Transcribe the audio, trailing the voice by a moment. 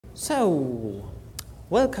So,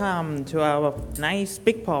 welcome to our nice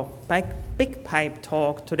BigPipe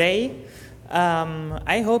talk today.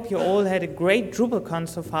 I hope you all had a great DrupalCon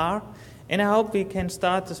so far, and I hope we can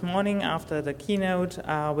start this morning after the keynote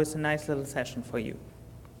with a nice little session for you.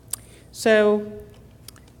 So,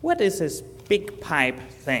 what is this BigPipe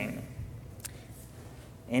thing?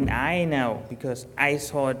 And I know, because I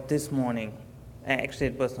saw it this morning. Actually,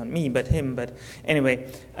 it was not me, but him. But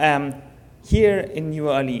anyway, here in New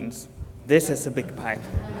Orleans, this is a BigPipe.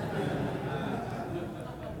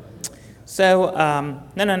 So,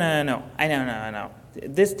 no. I know.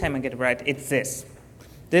 This time I get it right. It's this.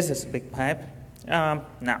 This is a BigPipe.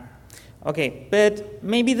 No. Okay, but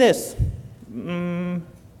maybe this.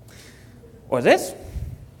 Or this?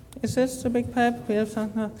 Is this a BigPipe? We have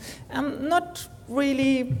something. Not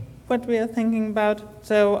really what we are thinking about.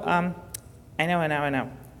 So, I know.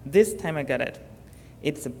 This time I got it.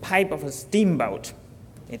 It's the pipe of a steamboat.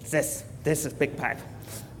 It's this. This is BigPipe.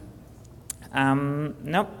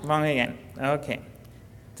 Nope, wrong again. Okay.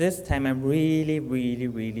 This time I'm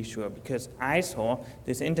really sure because I saw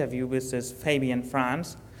this interview with this Fabian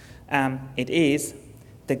France. It is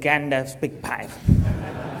the Gandalf's BigPipe.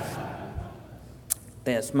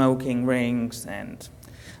 There's smoking rings and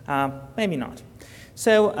maybe not.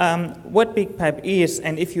 So what BigPipe is,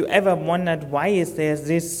 and if you ever wondered why is there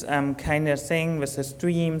this kind of thing with the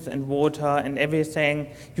streams and water and everything,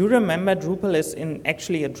 you remember Drupal is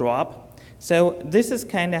actually a drop. So this is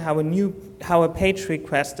kind of how a page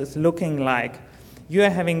request is looking like. You are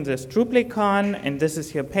having this DrupalCon, and this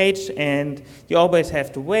is your page, and you always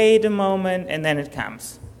have to wait a moment, and then it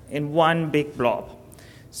comes in one big blob.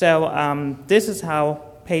 So this is how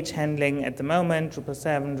page handling at the moment, Drupal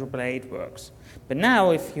 7, Drupal 8 works. But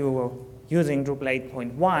now, if you're using Drupal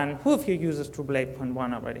 8.1, who of you uses Drupal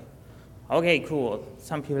 8.1 already? Okay, cool.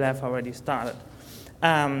 Some people have already started.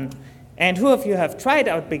 And who of you have tried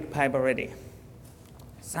out BigPipe already?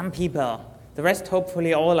 Some people. The rest,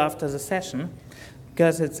 hopefully, all after the session,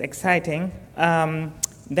 because it's exciting.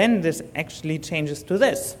 Then this actually changes to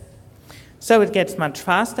this. So it gets much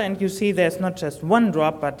faster, and you see there's not just one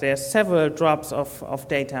drop, but there's several drops of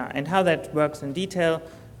data. And how that works in detail,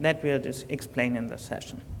 that we'll just explain in the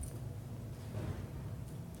session.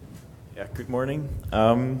 Yeah, good morning.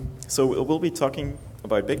 So we'll be talking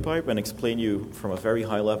about BigPipe and explain you from a very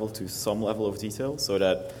high level to some level of detail so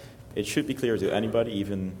that it should be clear to anybody,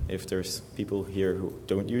 even if there's people here who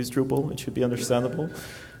don't use Drupal, it should be understandable.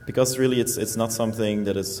 Because really it's not something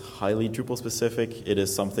that is highly Drupal specific, it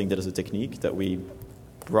is something that is a technique that we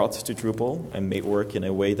brought to Drupal and made work in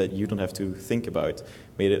a way that you don't have to think about,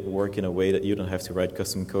 made it work in a way that you don't have to write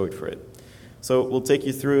custom code for it. So we'll take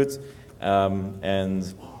you through it,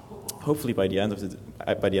 and hopefully by the end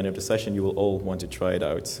of the session you will all want to try it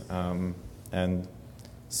out and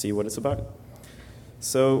see what it's about.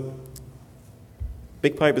 So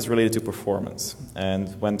BigPipe is related to performance,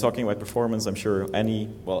 and when talking about performance, I'm sure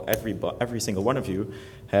every single one of you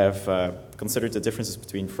have considered the differences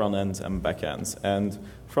between front end and back end. And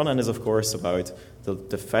front end is, of course, about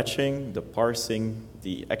the fetching, the parsing,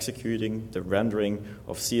 the executing, the rendering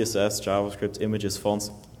of CSS, JavaScript, images, fonts,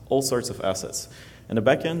 all sorts of assets. And the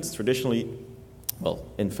back end, traditionally, well,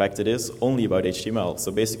 in fact, it is only about HTML.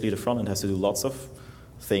 So basically, the front end has to do lots of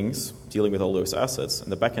things dealing with all those assets,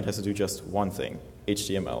 and the backend has to do just one thing,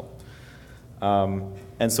 HTML.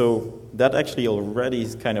 And so that actually already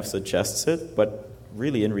kind of suggests it, but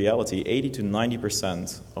really in reality, 80 to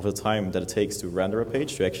 90% of the time that it takes to render a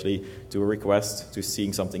page, to actually do a request, to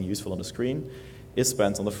seeing something useful on the screen, is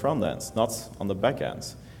spent on the front end, not on the back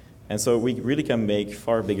end. And so we really can make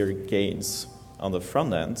far bigger gains on the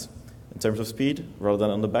front end in terms of speed rather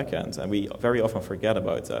than on the back end, and we very often forget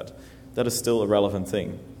about that. That is still a relevant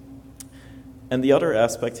thing. And the other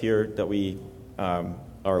aspect here that we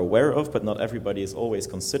are aware of, but not everybody is always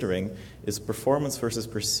considering, is performance versus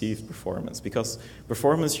perceived performance. Because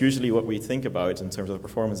performance, usually what we think about in terms of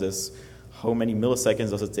performance is how many milliseconds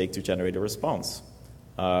does it take to generate a response?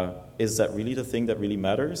 Is that really the thing that really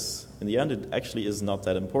matters? In the end, it actually is not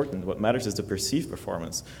that important. What matters is the perceived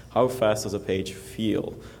performance. How fast does a page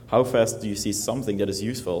feel? How fast do you see something that is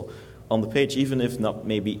useful on the page, even if not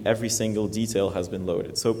maybe every single detail has been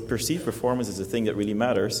loaded? So perceived performance is the thing that really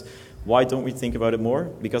matters. Why don't we think about it more?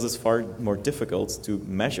 Because it's far more difficult to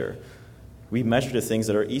measure. We measure the things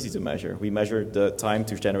that are easy to measure. We measure the time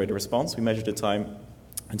to generate a response. We measure the time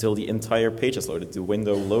until the entire page is loaded, the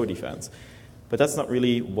window load event. But that's not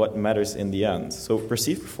really what matters in the end. So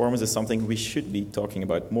perceived performance is something we should be talking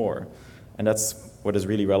about more. And that's what is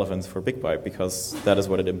really relevant for BigPipe, because that is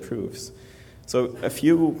what it improves. So a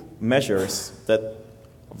few measures that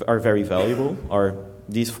are very valuable are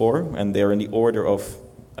these four, and they're in the order of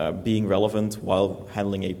being relevant while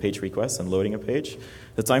handling a page request and loading a page.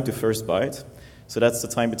 The time to first byte, so that's the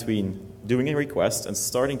time between doing a request and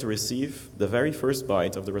starting to receive the very first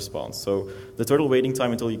byte of the response. So the total waiting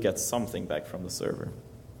time until you get something back from the server.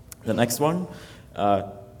 The next one,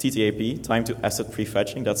 TTAP, time to asset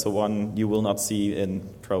prefetching. That's the one you will not see in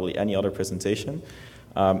probably any other presentation.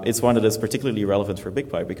 It's one that is particularly relevant for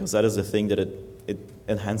BigPipe because that is the thing that it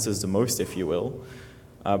enhances the most, if you will.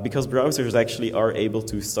 Because browsers actually are able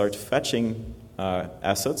to start fetching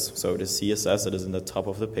assets, so the CSS that is in the top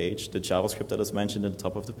of the page, the JavaScript that is mentioned in the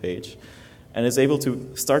top of the page, and is able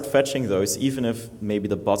to start fetching those even if maybe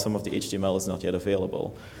the bottom of the HTML is not yet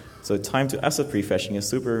available. So time to asset prefetching is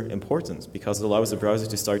super important because it allows the browser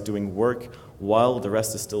to start doing work while the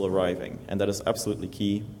rest is still arriving, and that is absolutely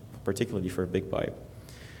key, particularly for BigPipe.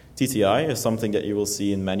 TTI is something that you will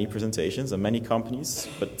see in many presentations and many companies,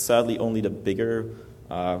 but sadly only the bigger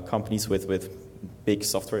companies with big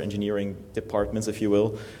software engineering departments, if you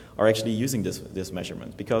will, are actually using this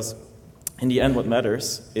measurement. Because in the end, what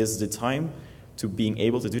matters is the time to being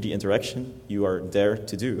able to do the interaction you are there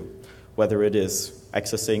to do. Whether it is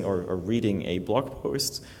accessing or reading a blog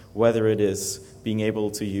post, whether it is being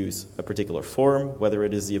able to use a particular form, whether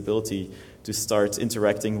it is the ability to start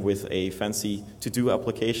interacting with a fancy to-do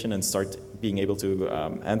application and start being able to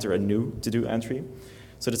enter a new to-do entry.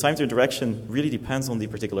 So the time to interaction really depends on the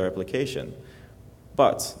particular application.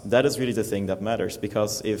 But that is really the thing that matters,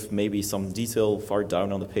 because if maybe some detail far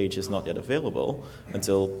down on the page is not yet available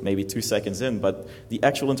until maybe 2 seconds in, but the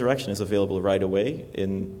actual interaction is available right away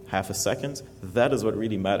in half a second, that is what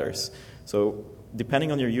really matters. So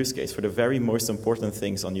depending on your use case, for the very most important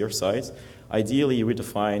things on your site, ideally you would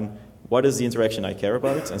define what is the interaction I care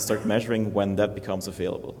about and start measuring when that becomes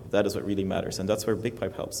available. That is what really matters, and that's where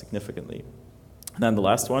BigPipe helps significantly. And then the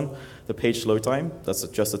last one, the page load time, that's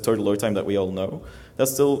just the total load time that we all know.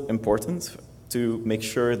 That's still important to make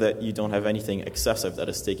sure that you don't have anything excessive that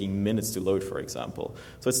is taking minutes to load, for example.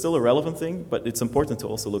 So it's still a relevant thing, but it's important to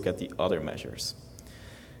also look at the other measures.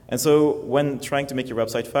 And so when trying to make your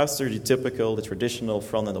website faster, the traditional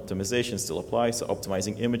front-end optimization still applies, so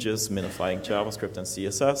optimizing images, minifying JavaScript and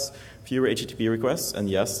CSS, fewer HTTP requests, and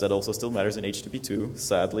yes, that also still matters in HTTP 2,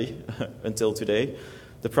 sadly, until today.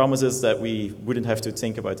 The promise is that we wouldn't have to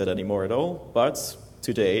think about that anymore at all, but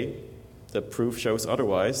today the proof shows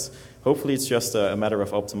otherwise. Hopefully it's just a matter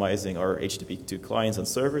of optimizing our HTTP2 clients and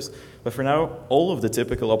servers, but for now all of the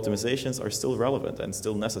typical optimizations are still relevant and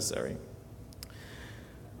still necessary.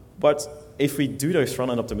 But if we do those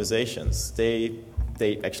front-end optimizations,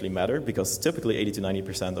 they actually matter, because typically 80 to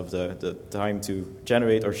 90% of the time to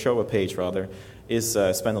generate or show a page rather is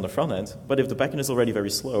spent on the front end. But if the backend is already very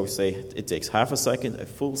slow, say it takes half a second, a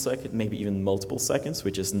full second, maybe even multiple seconds,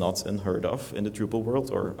 which is not unheard of in the Drupal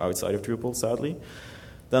world or outside of Drupal, sadly,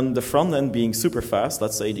 then the front end being super fast,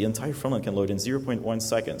 let's say the entire front end can load in 0.1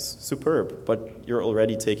 seconds. Superb, but you're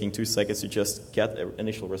already taking 2 seconds to just get an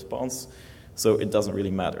initial response, so it doesn't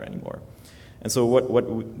really matter anymore. And so what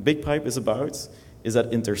BigPipe is about is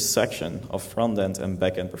that intersection of front end and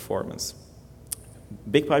back end performance.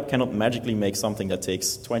 BigPipe cannot magically make something that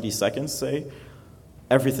takes 20 seconds, say.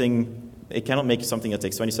 It cannot make something that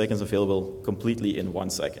takes 20 seconds available completely in 1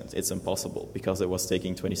 second. It's impossible, because it was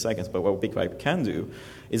taking 20 seconds. But what BigPipe can do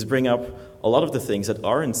is bring up a lot of the things that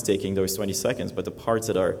aren't taking those 20 seconds, but the parts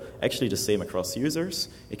that are actually the same across users.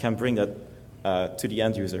 It can bring that to the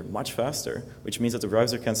end user much faster, which means that the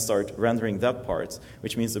browser can start rendering that part,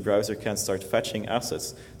 which means the browser can start fetching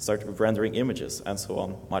assets, start rendering images, and so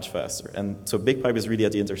on much faster. And so BigPipe is really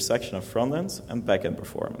at the intersection of front-end and back-end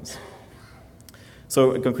performance.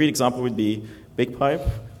 So a concrete example would be BigPipe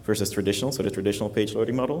versus traditional, so the traditional page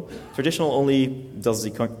loading model. Traditional only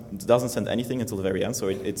doesn't send anything until the very end, so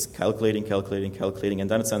it's calculating,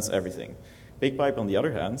 and then it sends everything. BigPipe, on the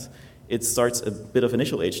other hand, it starts a bit of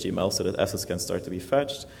initial HTML so that assets can start to be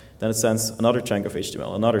fetched. Then it sends another chunk of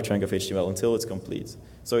HTML, another chunk of HTML until it's complete.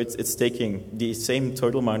 So it's taking the same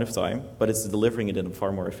total amount of time, but it's delivering it in a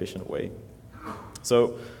far more efficient way.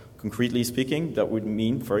 So concretely speaking, that would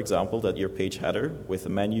mean, for example, that your page header with the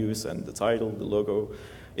menus and the title, the logo,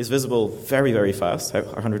 is visible very, very fast,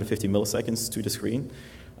 150 milliseconds to the screen,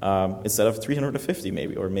 instead of 350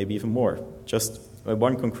 maybe, or maybe even more. Just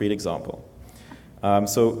one concrete example.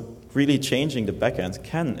 So really changing the backend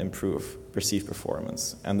can improve perceived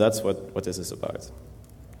performance, and that's what this is about.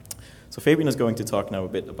 So Fabian is going to talk now a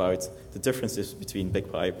bit about the differences between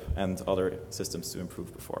BigPipe and other systems to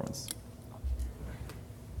improve performance.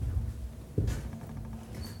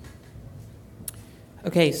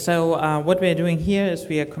 Okay, so what we are doing here is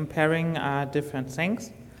we are comparing different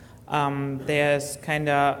things. There's kind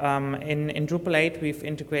of, in Drupal 8, we've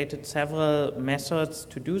integrated several methods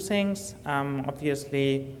to do things.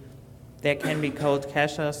 Obviously, there can be code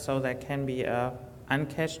caches, so there can be a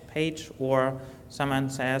uncached page, or someone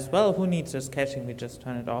says, well, who needs this caching? We just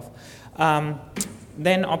turn it off.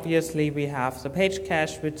 Then obviously we have the page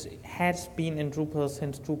cache, which has been in Drupal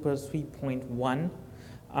since Drupal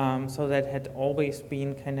 3.1. So that had always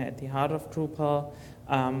been kind of at the heart of Drupal.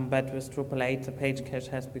 But with Drupal 8, the page cache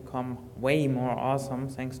has become way more awesome,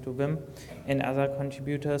 thanks to Wim and other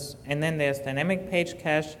contributors. And then there's dynamic page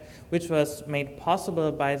cache, which was made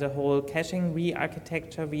possible by the whole caching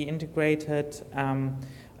re-architecture we integrated,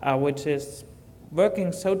 which is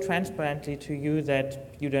working so transparently to you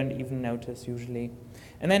that you don't even notice usually.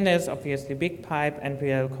 And then there's obviously BigPipe, and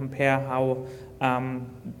we'll compare how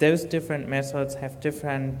those different methods have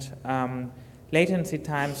different latency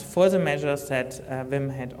times for the measures that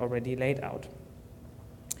Wim had already laid out.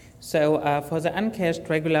 So for the uncached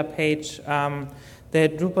regular page, the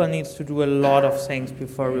Drupal needs to do a lot of things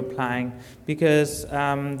before replying, because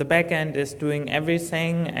the backend is doing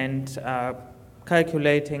everything and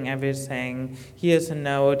calculating everything. Here's a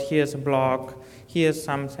node, here's a block, here's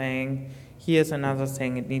something, here's another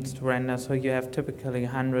thing it needs to render. So you have typically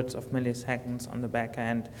hundreds of milliseconds on the back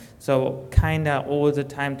end. So kind of all the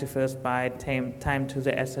time to first byte, time to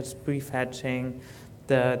the assets prefetching,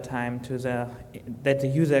 the time to that the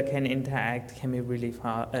user can interact can be really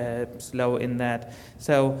slow in that.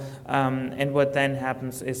 So and what then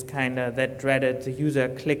happens is kind of that dreaded, the user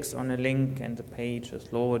clicks on a link and the page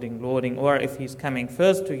is loading, or if he's coming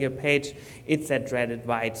first to your page, it's that dreaded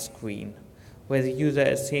white screen, where the user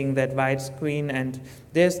is seeing that white screen. And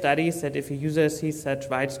there are studies that if a user sees such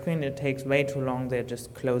white screen, it takes way too long. They're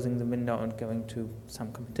just closing the window and going to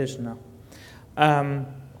some competition now.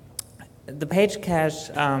 The page cache,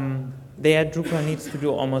 there Drupal needs to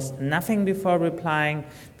do almost nothing before replying.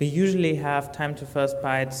 We usually have time to first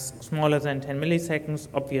bytes smaller than 10 milliseconds.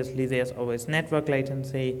 Obviously, there's always network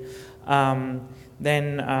latency.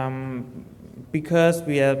 Because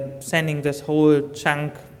we are sending this whole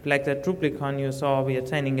chunk, like that DrupalCon you saw, we are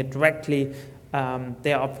sending it directly.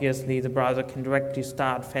 There, obviously, the browser can directly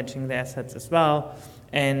start fetching the assets as well.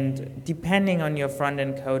 And depending on your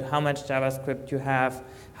front-end code, how much JavaScript you have,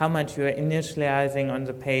 how much you are initializing on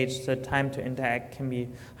the page, the time to interact can be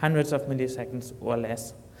hundreds of milliseconds or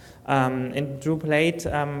less. In Drupal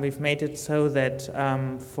 8, we've made it so that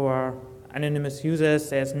for anonymous users,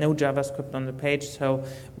 there's no JavaScript on the page, so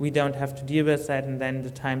we don't have to deal with that, and then the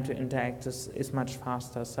time to interact is much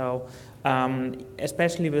faster. So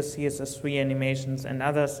especially with CSS3 animations and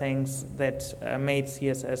other things that made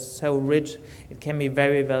CSS so rich, it can be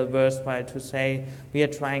very well worthwhile to say we are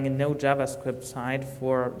trying a no JavaScript site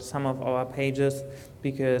for some of our pages,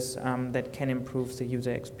 because that can improve the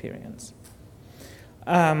user experience.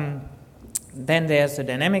 Then there's a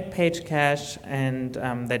dynamic page cache, and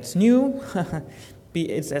that's new.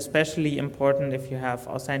 It's especially important if you have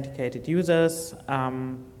authenticated users,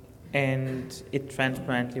 and it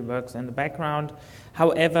transparently works in the background.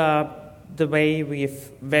 However, the way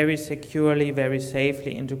we've very securely, very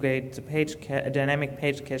safely integrated the dynamic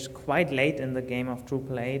page cache quite late in the game of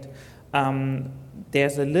Drupal 8,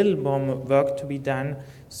 there's a little more work to be done.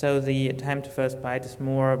 So the time to first byte is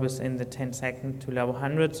more within the 10-second to low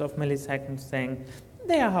hundreds of milliseconds thing.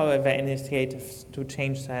 There are, however, initiatives to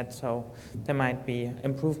change that, so there might be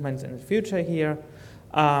improvements in the future here.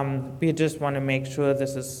 We just want to make sure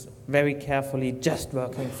this is very carefully just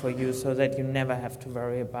working for you, so that you never have to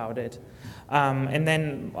worry about it. And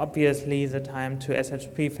then, obviously, the time to assets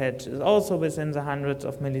prefetch is also within the hundreds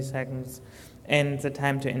of milliseconds, and the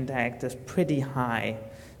time to interact is pretty high.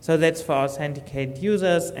 So that's for authenticated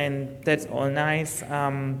users, and that's all nice.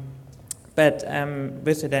 But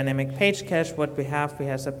with the dynamic page cache, what we have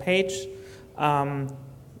a page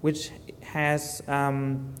which has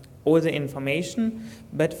all the information,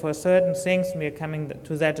 but for certain things, we are coming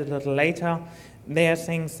to that a little later, there are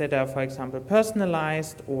things that are, for example,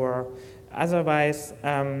 personalized or otherwise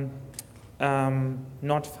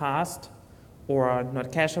not fast or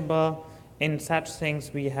not cacheable. In such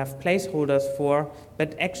things we have placeholders for,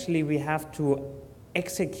 but actually we have to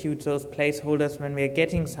execute those placeholders when we are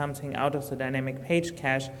getting something out of the dynamic page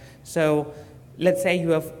cache. So let's say you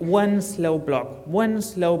have one slow block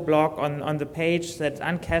on the page that's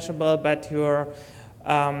uncacheable, but your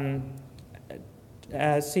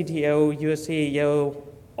CTO, your CEO,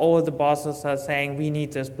 all the bosses are saying, we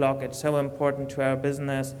need this block, it's so important to our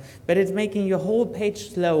business, but it's making your whole page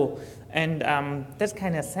slow. And that's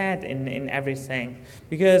kind of sad in everything,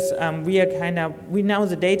 because we know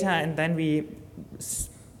the data, and then we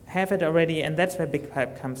have it already, and that's where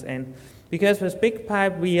BigPipe comes in. Because with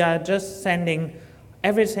BigPipe, we are just sending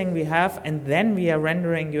everything we have, and then we are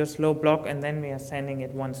rendering your slow block, and then we are sending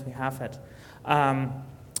it once we have it.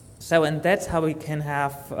 And that's how we can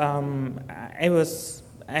have,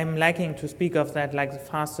 I'm liking to speak of that like the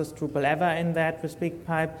fastest Drupal ever in that with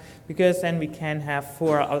BigPipe, because then we can have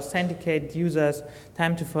for authenticated users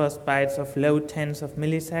time to first bytes of low tens of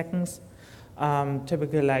milliseconds,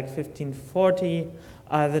 typically like 15 to 40.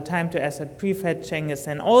 The time to asset prefetching is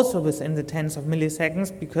then also within the tens of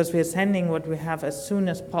milliseconds, because we are sending what we have as soon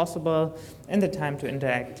as possible, and the time to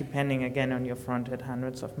interact, depending again on your front end,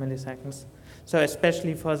 hundreds of milliseconds. So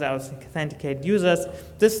especially for the authenticated users,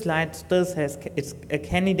 this slide still says it's a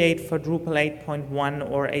candidate for Drupal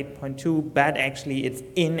 8.1 or 8.2, but actually it's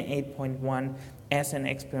in 8.1 as an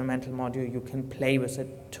experimental module. You can play with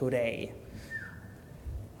it today.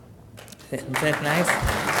 Isn't that nice?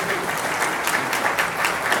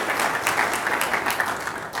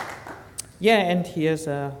 Yeah, and here's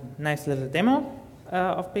a nice little demo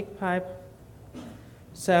of BigPipe.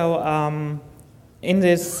 So in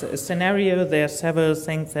this scenario, there are several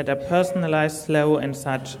things that are personalized, slow, and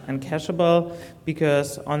such, and cacheable,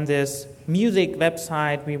 because on this music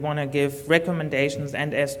website, we want to give recommendations,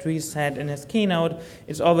 and as Dries said in his keynote,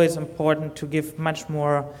 it's always important to give much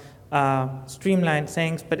more streamlined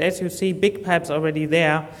things. But as you see, BigPipe's already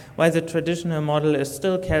there, while the traditional model is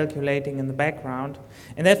still calculating in the background.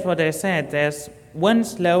 And that's what I said. There's one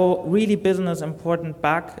slow, really business important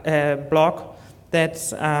block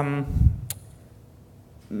that's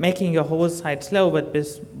making your whole site slow, but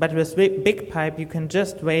with BigPipe, you can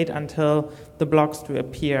just wait until the blocks to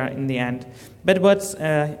appear in the end. But what's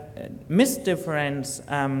a misdifference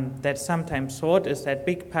that's sometimes thought is that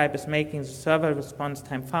BigPipe is making the server response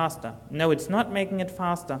time faster. No, it's not making it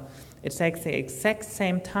faster. It takes the exact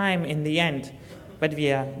same time in the end, but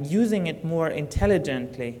we are using it more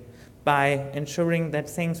intelligently by ensuring that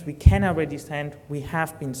things we can already send, we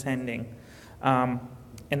have been sending. And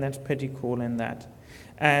that's pretty cool in that.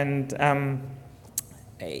 And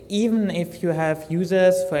even if you have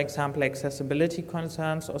users, for example, accessibility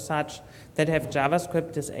concerns or such, that have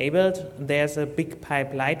JavaScript disabled, there's a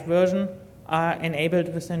BigPipe Lite version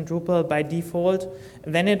enabled within Drupal by default.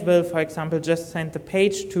 Then it will, for example, just send the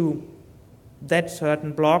page to that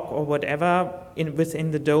certain block or whatever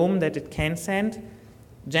within the DOM that it can send,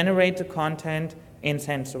 generate the content, and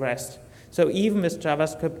send the rest. So even with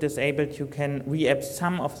JavaScript disabled, you can re-app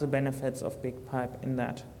some of the benefits of BigPipe in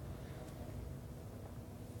that.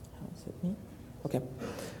 How is it me? Okay.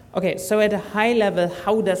 Okay, so at a high level,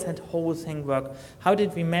 how does that whole thing work? How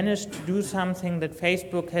did we manage to do something that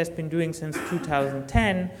Facebook has been doing since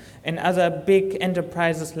 2010 and other big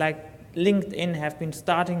enterprises like LinkedIn have been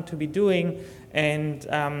starting to be doing? And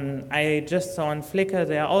I just saw on Flickr,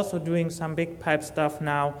 they are also doing some BigPipe stuff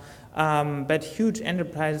now. But huge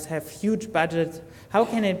enterprises have huge budgets. How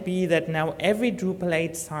can it be that now every Drupal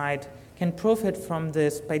 8 site can profit from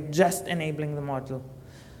this by just enabling the module?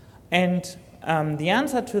 And the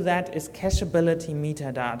answer to that is cacheability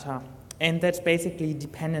metadata. And that's basically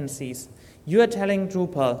dependencies. You are telling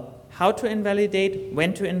Drupal how to invalidate,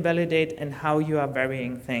 when to invalidate, and how you are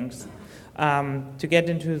varying things. To get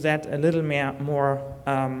into that a little more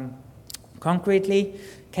concretely,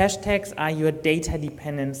 cache tags are your data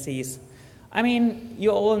dependencies. I mean,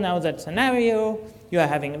 you all know that scenario. You are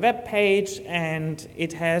having a web page, and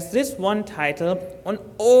it has this one title on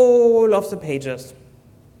all of the pages,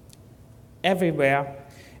 everywhere.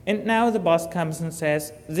 And now the boss comes and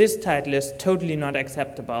says, this title is totally not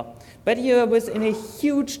acceptable. But you're within a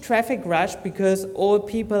huge traffic rush because all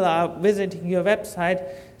people are visiting your website.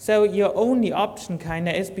 So your only option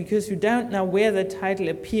kinda is, because you don't know where the title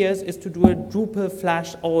appears, is to do a Drupal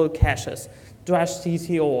flush all caches, drush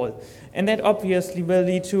cc all. And that obviously will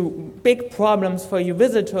lead to big problems for your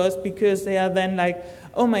visitors, because they are then like,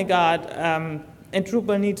 oh my God, and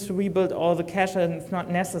Drupal needs to rebuild all the caches and it's not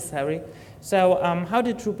necessary. So how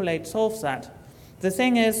did Drupal 8 solve that? The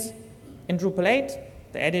thing is, in Drupal 8,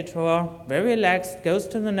 the editor, very relaxed, goes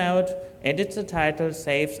to the node, edits the title,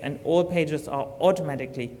 saves, and all pages are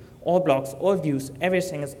automatically, all blocks, all views,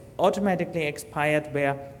 everything is automatically expired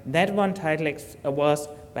where that one title was,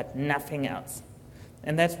 but nothing else.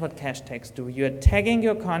 And that's what cache tags do. You're tagging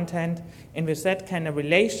your content, and with that kind of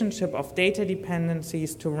relationship of data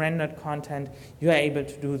dependencies to rendered content, you are able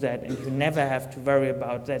to do that, and you never have to worry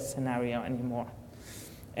about that scenario anymore.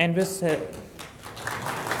 And with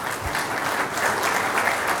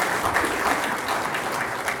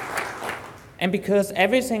And because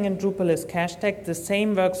everything in Drupal is cache tagged, the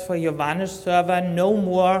same works for your Varnish server. No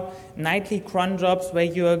more nightly cron jobs where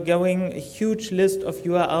you are going a huge list of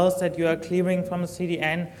URLs that you are clearing from a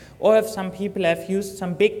CDN, or if some people have used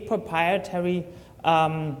some big proprietary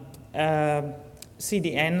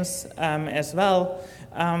CDNs as well,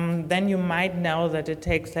 then you might know that it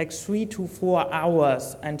takes like 3 to 4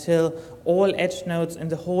 hours until all edge nodes in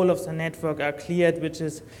the whole of the network are cleared, which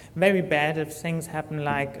is very bad if things happen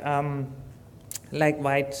like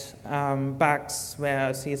white bugs where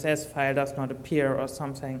a CSS file does not appear or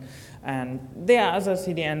something. And there are other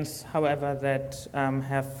CDNs, however, that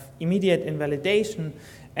have immediate invalidation,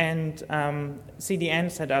 and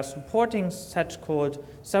CDNs that are supporting such called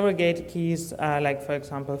surrogate keys, like for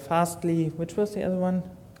example Fastly, which was the other one?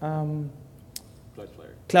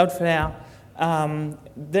 Cloudflare.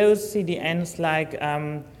 Those CDNs like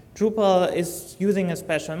Drupal is using a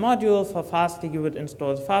special module. For Fastly, you would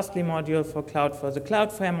install the Fastly module, for the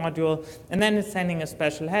Cloudflare module, and then it's sending a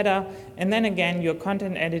special header. And then again, your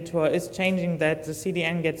content editor is changing that. The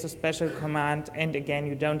CDN gets a special command, and again,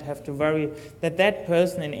 you don't have to worry that that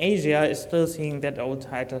person in Asia is still seeing that old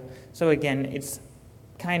title. So again, it's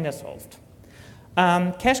kind of solved.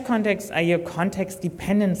 Cache contexts are your context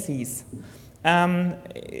dependencies.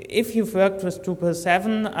 If you've worked with Drupal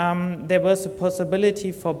 7, there was a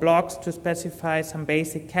possibility for blocks to specify some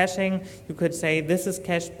basic caching. You could say this is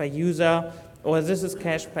cached by user, or this is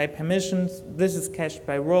cached by permissions, this is cached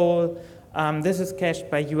by role, this is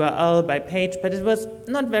cached by URL, by page, but it was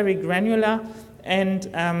not very granular, and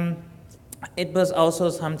it was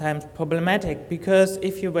also sometimes problematic, because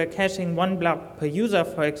if you were caching one block per user,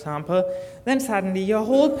 for example, then suddenly your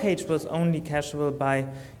whole page was only cacheable by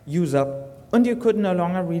user. And you could no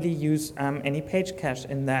longer really use any page cache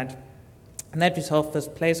in that. And that we solved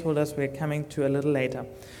with placeholders we're coming to a little later.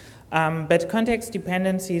 But context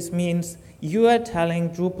dependencies means you are telling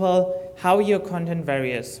Drupal how your content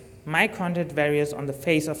varies. My content varies on the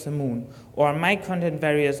face of the moon, or my content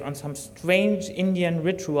varies on some strange Indian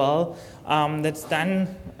ritual that's done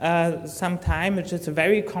sometime, which is a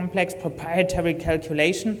very complex proprietary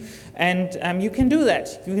calculation, and you can do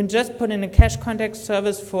that. You can just put in a cache context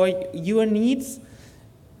service for your needs.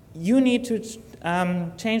 You need to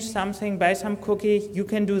change something by some cookie, you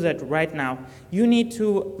can do that right now. You need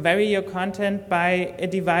to vary your content by a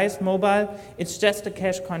device, mobile, it's just a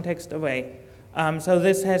cache context away. So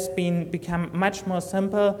this has become much more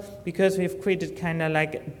simple because we've created kind of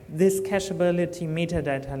like this cacheability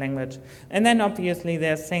metadata language. And then obviously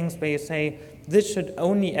there's things where you say this should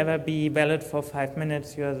only ever be valid for 5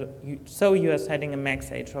 minutes, so you are setting a max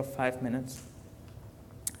age of 5 minutes.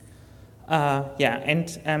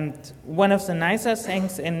 And one of the nicer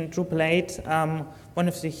things in Drupal 8, one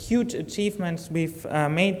of the huge achievements we've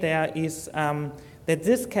made there is that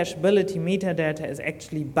this cacheability metadata is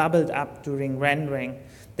actually bubbled up during rendering.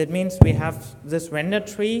 That means we have this render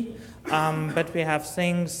tree, but we have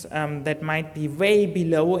things that might be way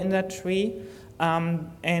below in that tree.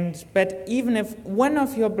 But even if one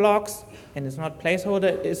of your blocks, and it's not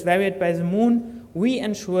placeholder, is varied by the moon, we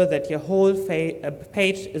ensure that your whole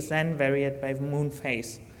page is then varied by the moon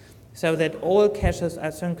phase, so that all caches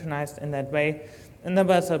are synchronized in that way. And that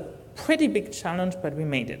was a pretty big challenge, but we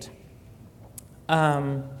made it.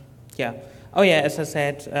 As I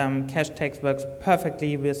said, cache tags works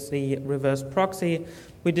perfectly with the reverse proxy.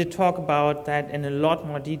 We did talk about that in a lot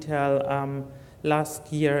more detail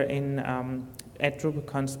last year at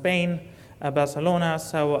DrupalCon Spain, Barcelona.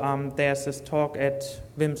 So there's this talk at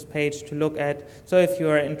Wim's page to look at. So if you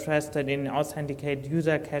are interested in authenticated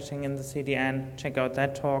user caching in the CDN, check out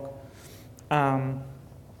that talk.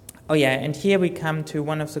 And here we come to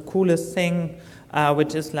one of the coolest things,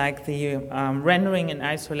 which is like the rendering in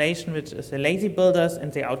isolation, which is the lazy builders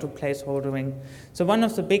and the auto placeholdering. So one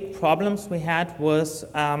of the big problems we had was,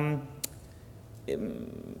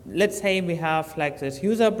 let's say we have like this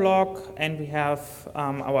user block and we have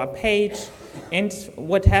our page, and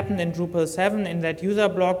what happened in Drupal 7, in that user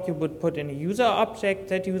block you would put in a user object,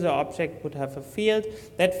 that user object would have a field,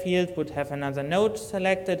 that field would have another node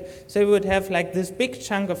selected, so you would have like this big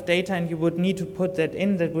chunk of data and you would need to put that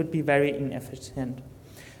in. That would be very inefficient.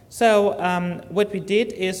 So what we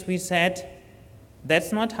did is we said,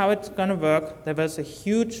 that's not how it's going to work. There was a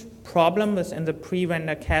huge problem within the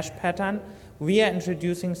pre-render cache pattern. We are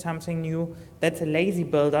introducing something new that's a lazy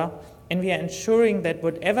builder, and we are ensuring that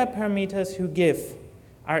whatever parameters you give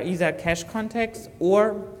are either cache contexts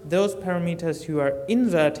or those parameters you are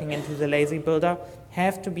inserting into the lazy builder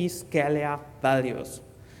have to be scalar values.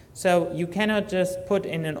 So you cannot just put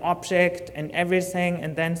in an object and everything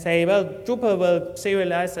and then say, well, Drupal will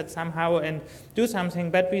serialize that somehow and do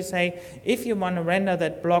something. But we say, if you want to render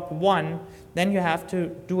that block 1, then you have to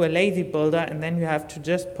do a lazy builder, and then you have to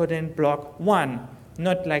just put in block 1,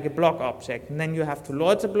 not like a block object. And then you have to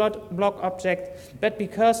load the block object. But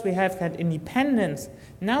because we have that independence,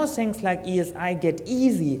 now things like ESI get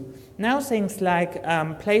easy. Now things like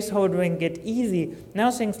placeholdering get easy. Now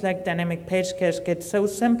things like dynamic page cache get so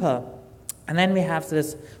simple. And then we have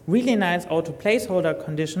this really nice auto placeholder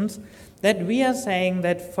conditions that we are saying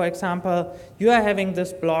that, for example, you are having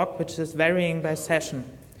this block which is varying by session.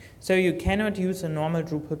 So you cannot use a normal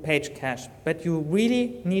Drupal page cache, but you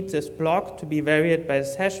really need this block to be varied by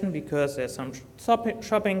session because there's some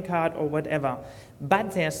shopping cart or whatever.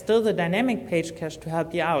 But there's still the dynamic page cache to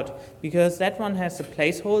help you out, because that one has a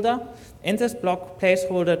placeholder and this block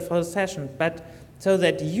placeholder for the session. But so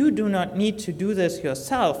that you do not need to do this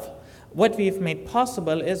yourself, what we've made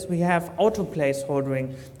possible is we have auto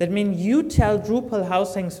placeholdering. That means you tell Drupal how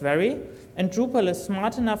things vary, and Drupal is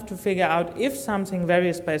smart enough to figure out if something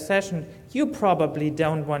varies by session. You probably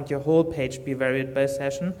don't want your whole page be varied by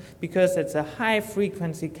session, because it's a high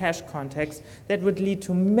frequency cache context that would lead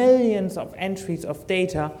to millions of entries of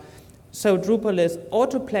data. So Drupal is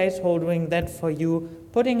auto placeholdering that for you,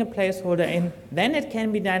 putting a placeholder in, then it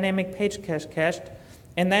can be dynamic page cache cached.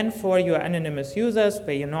 And then for your anonymous users,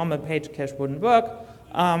 where your normal page cache wouldn't work,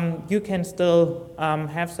 you can still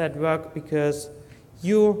have that work, because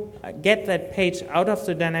you get that page out of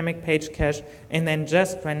the dynamic page cache and then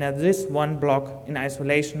just render this one block in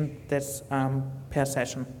isolation that's per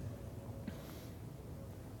session.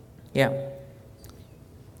 Yeah.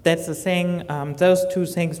 That's the thing. Those two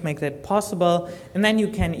things make that possible. And then you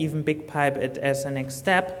can even BigPipe it as a next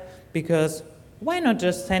step, because why not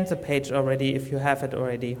just send the page already if you have it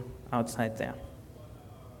already outside there?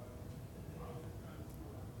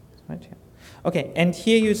 Right here. Okay, and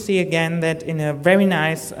here you see again that in a very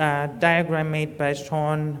nice diagram made by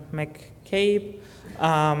Sean McCabe,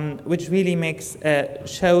 which really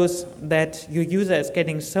shows that your user is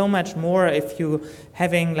getting so much more if you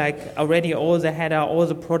having like already all the header, all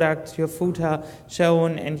the products, your footer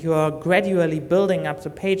shown, and you are gradually building up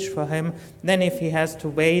the page for him, than if he has to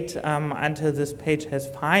wait until this page has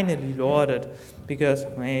finally loaded. Because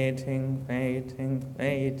waiting.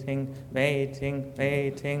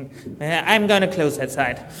 I'm going to close that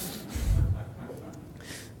side.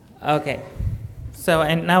 Okay. So,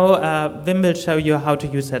 and now Wim will show you how to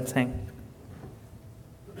use that thing.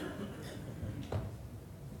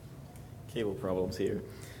 Cable problems here.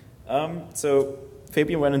 So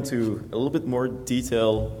Fabian went into a little bit more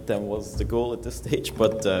detail than was the goal at this stage,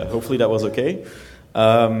 but hopefully that was okay.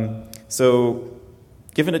 So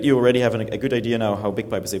given that you already have a good idea now how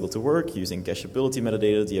BigPipe is able to work, using cacheability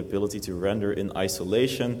metadata, the ability to render in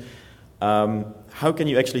isolation, how can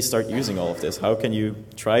you actually start using all of this? How can you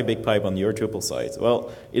try BigPipe on your Drupal site?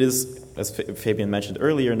 Well, it is, as Fabian mentioned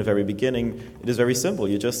earlier in the very beginning, it is very simple.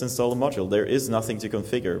 You just install a module. There is nothing to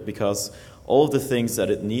configure, because all of the things that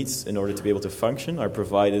it needs in order to be able to function are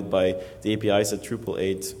provided by the APIs that Drupal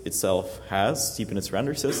 8 itself has, deep in its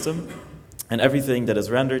render system. And everything that is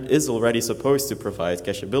rendered is already supposed to provide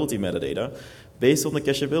cacheability metadata. Based on the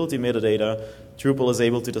cacheability metadata, Drupal is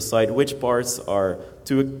able to decide which parts are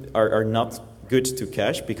not good to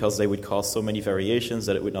cache, because they would cause so many variations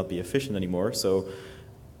that it would not be efficient anymore. So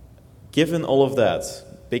given all of that,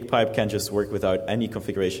 BigPipe can just work without any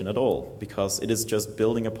configuration at all, because it is just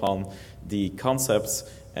building upon the concepts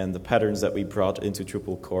and the patterns that we brought into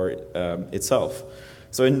Drupal core itself.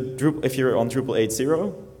 So if you're on Drupal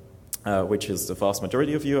 8.0, which is the vast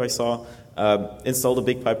majority of you I saw, install the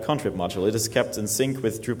BigPipe-contrib module. It is kept in sync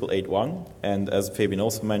with Drupal 8.1, and as Fabian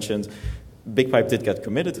also mentioned, BigPipe did get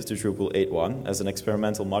committed to Drupal 8.1 as an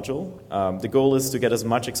experimental module. The goal is to get as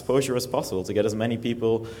much exposure as possible, to get as many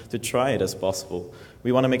people to try it as possible.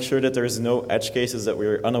 We want to make sure that there's no edge cases that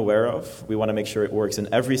we're unaware of. We want to make sure it works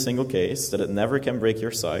in every single case, that it never can break your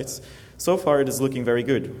sites. So far, it is looking very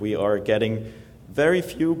good. We are getting very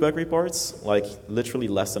few bug reports, like literally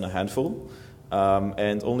less than a handful,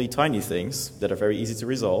 and only tiny things that are very easy to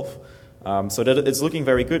resolve. So that it's looking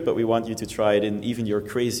very good, but we want you to try it in even your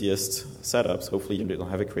craziest setups. Hopefully you don't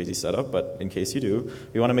have a crazy setup, but in case you do,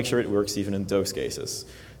 we want to make sure it works even in those cases.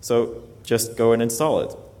 So just go and install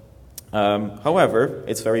it. However,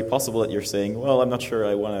 it's very possible that you're saying, well, I'm not sure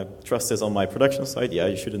I want to trust this on my production site. Yeah,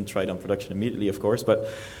 you shouldn't try it on production immediately, of course, but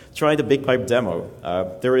try the BigPipe demo.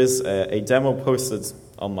 There is a demo posted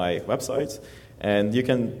on my website, and you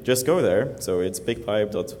can just go there. So it's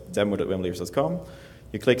bigpipe.demo.wimleers.com.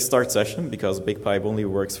 You click Start Session, because BigPipe only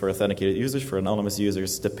works for authenticated users. For anonymous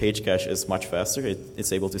users, the page cache is much faster.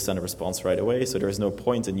 It's able to send a response right away, so there's no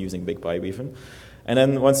point in using BigPipe even. And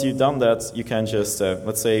then once you've done that, you can just,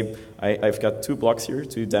 let's say I've got 2 blocks here,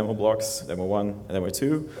 2 demo blocks, demo 1 and demo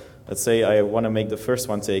 2. Let's say I want to make the first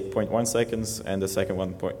one take 0.1 seconds and the second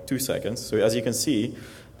one 0.2 seconds. So as you can see,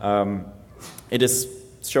 it is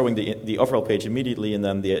showing the overall page immediately, and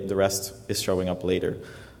then the rest is showing up later.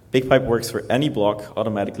 BigPipe works for any block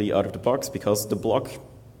automatically out of the box, because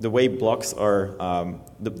the way blocks are,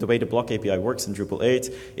 the way the block API works in Drupal 8,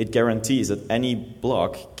 it guarantees that any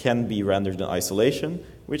block can be rendered in isolation,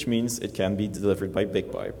 which means it can be delivered by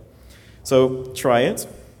BigPipe. So try it.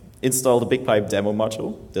 Install the BigPipe demo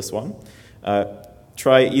module, this one.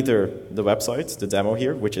 Try either the website, the demo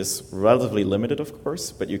here, which is relatively limited, of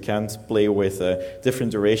course, but you can play with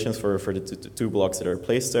different durations for the 2 blocks that are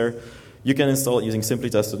placed there. You can install it using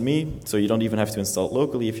Simply Test with Me, so you don't even have to install it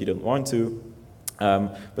locally if you don't want to.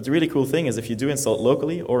 But the really cool thing is, if you do install it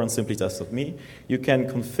locally or on Simply Test with Me, you can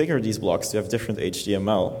configure these blocks to have different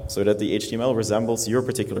HTML, so that the HTML resembles your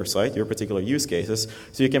particular site, your particular use cases,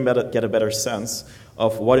 so you can get a better sense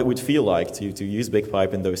of what it would feel like to use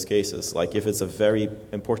BigPipe in those cases. Like if it's a very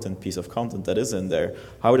important piece of content that is in there,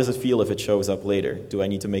 how does it feel if it shows up later? Do I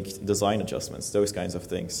need to make design adjustments? Those kinds of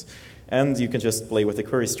things. And you can just play with the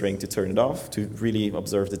query string to turn it off, to really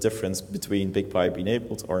observe the difference between BigPipe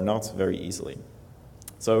enabled or not very easily.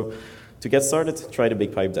 So to get started, try the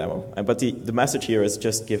BigPipe demo. But the message here is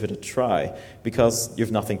just give it a try, because you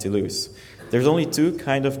have nothing to lose. There's only 2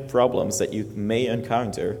 kind of problems that you may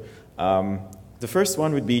encounter. The first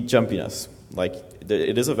one would be jumpiness. Like,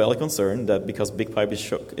 it is a valid concern that because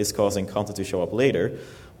BigPipe is causing content to show up later,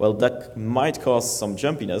 well, that might cause some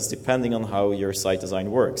jumpiness depending on how your site design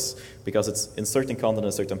works. Because it's inserting content in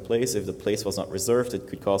a certain place. If the place was not reserved, it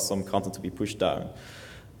could cause some content to be pushed down.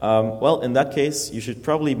 Well, in that case, you should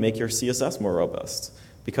probably make your CSS more robust,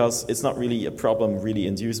 because it's not really a problem really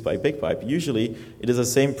induced by BigPipe. Usually, it is the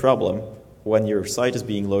same problem when your site is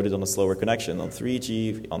being loaded on a slower connection, on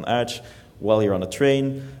 3G, on Edge, while you're on a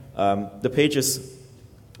train. The page is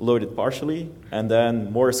loaded partially, and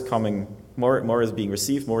then more is coming, more is being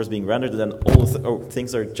received, more is being rendered, and then all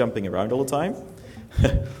things are jumping around all the time,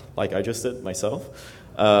 like I just did myself.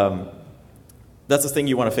 That's the thing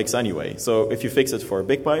you want to fix anyway. So if you fix it for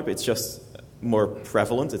BigPipe, it's just more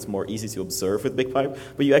prevalent, it's more easy to observe with BigPipe,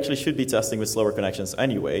 but you actually should be testing with slower connections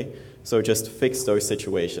anyway, so just fix those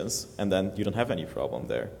situations, and then you don't have any problem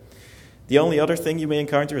there. The only other thing you may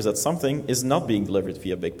encounter is that something is not being delivered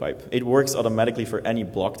via BigPipe. It works automatically for any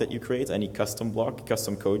block that you create, any custom block,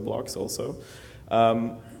 custom code blocks also.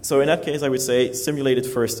 So in that case, I would say simulate it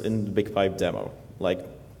first in the BigPipe demo. Like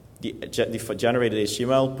the generated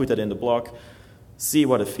HTML, put that in the block, see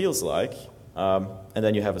what it feels like, and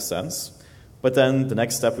then you have a sense. But then the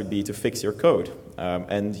next step would be to fix your code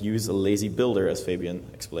and use a lazy builder, as Fabian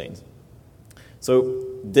explained. So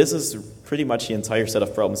this is pretty much the entire set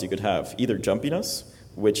of problems you could have. Either jumpiness,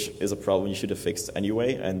 which is a problem you should have fixed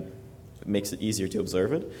anyway, and it makes it easier to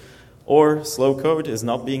observe it, or slow code is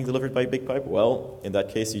not being delivered by BigPipe. Well, in that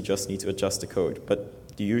case, you just need to adjust the code.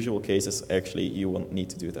 But the usual case is actually you won't need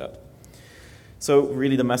to do that. So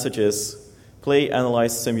really the message is play,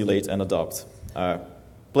 analyze, simulate, and adopt.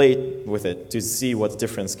 Play with it to see what the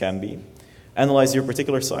difference can be. Analyze your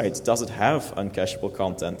particular site. Does it have uncacheable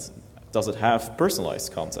content? Does it have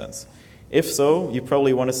personalized content? If so, you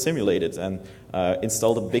probably want to simulate it and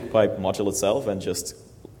install the BigPipe module itself and just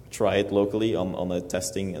try it locally on a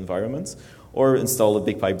testing environment, or install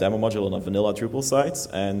the BigPipe demo module on a vanilla Drupal site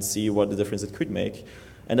and see what the difference it could make.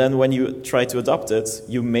 And then when you try to adopt it,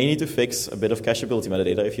 you may need to fix a bit of cacheability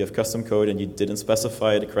metadata if you have custom code and you didn't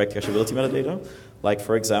specify the correct cacheability metadata. Like,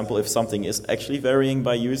 for example, if something is actually varying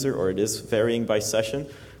by user or it is varying by session,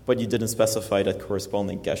 but you didn't specify that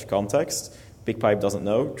corresponding cache context, BigPipe doesn't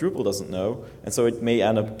know, Drupal doesn't know, and so it may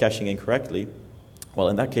end up caching incorrectly. Well,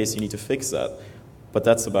 in that case, you need to fix that. But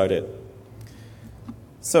that's about it.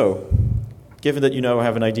 So, given that you now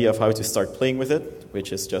have an idea of how to start playing with it,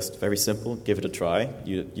 which is just very simple, give it a try.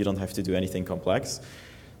 You don't have to do anything complex.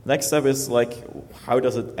 Next step is, like, how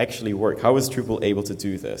does it actually work? How is Drupal able to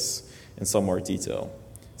do this in some more detail?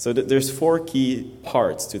 So there's 4 key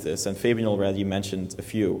parts to this, and Fabian already mentioned a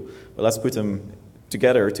few. But let's put them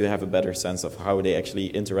together to have a better sense of how they actually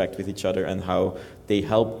interact with each other and how they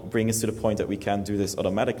help bring us to the point that we can do this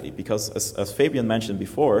automatically. Because as Fabian mentioned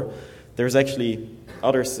before, there's actually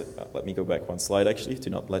others. Let me go back one slide, actually, to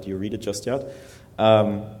not let you read it just yet.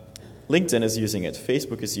 LinkedIn is using it.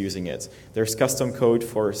 Facebook is using it. There's custom code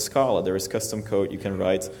for Scala. There is custom code you can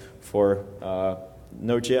write for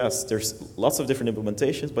Node.js, there's lots of different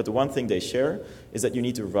implementations, but the one thing they share is that you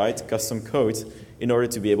need to write custom code in order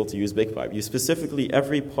to be able to use BigPipe. You specifically,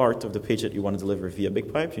 every part of the page that you want to deliver via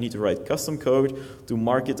BigPipe, you need to write custom code to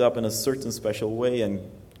mark it up in a certain special way and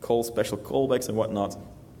call special callbacks and whatnot.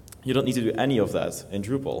 You don't need to do any of that in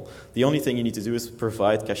Drupal. The only thing you need to do is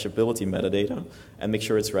provide cacheability metadata and make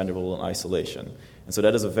sure it's renderable in isolation. And so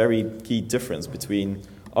that is a very key difference between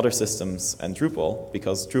other systems and Drupal,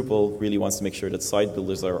 because Drupal really wants to make sure that site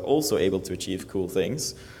builders are also able to achieve cool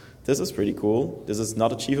things. This is pretty cool. This is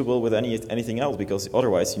not achievable with anything else, because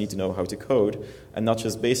otherwise you need to know how to code, and not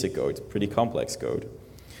just basic code, pretty complex code.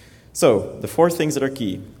 So the 4 things that are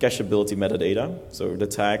key: cacheability metadata, so the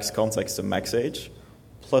tags, context, and max age,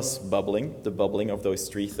 plus bubbling, the bubbling of those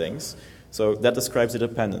 3 things. So that describes the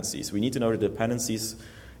dependencies. We need to know the dependencies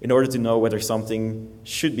in order to know whether something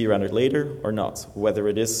should be rendered later or not, whether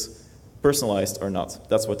it is personalized or not.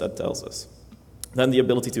 That's what that tells us. Then the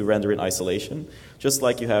ability to render in isolation, just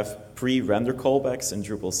like you have pre-render callbacks in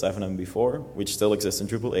Drupal 7 and before, which still exists in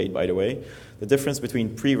Drupal 8, by the way. The difference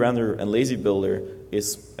between pre-render and lazy builder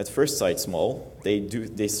is at first sight small.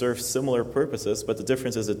 They serve similar purposes, but the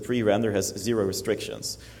difference is that pre-render has 0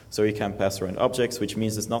 restrictions. So you can pass around objects, which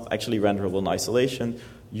means it's not actually renderable in isolation.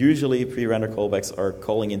 Usually pre-render callbacks are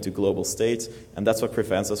calling into global state, and that's what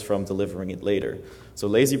prevents us from delivering it later. So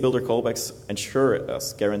lazy builder callbacks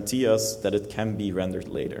guarantee us that it can be rendered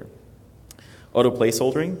later. Auto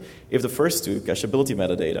placeholdering, if the first 2, cacheability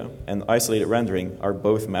metadata and isolated rendering, are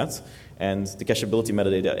both met, and the cacheability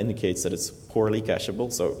metadata indicates that it's poorly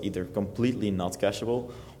cacheable, so either completely not cacheable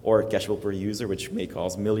or cacheable per user, which may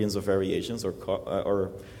cause millions of variations,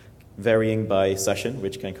 or varying by session,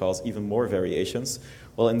 which can cause even more variations.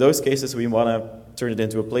 Well, in those cases, we want to turn it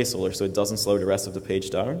into a placeholder so it doesn't slow the rest of the page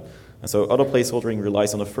down. And so auto placeholdering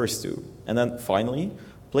relies on the first 2. And then finally,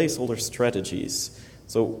 placeholder strategies.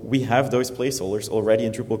 So we have those placeholders already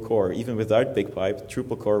in Drupal core. Even without BigPipe,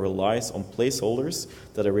 Drupal core relies on placeholders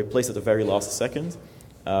that are replaced at the very last second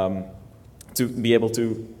to be able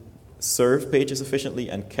to serve pages efficiently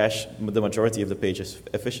and cache the majority of the pages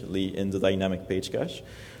efficiently in the dynamic page cache.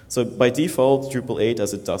 So by default, Drupal 8,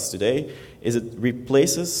 as it does today, is it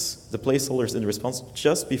replaces the placeholders in the response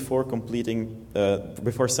just before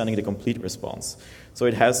before sending the complete response. So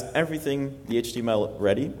it has everything, the HTML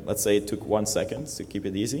ready. Let's say it took 1 second to keep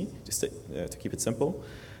it easy, to keep it simple.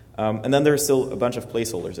 And then there's still a bunch of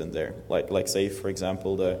placeholders in there, like say, for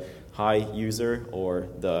example, the hi user or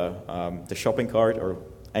the shopping cart or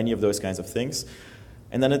any of those kinds of things.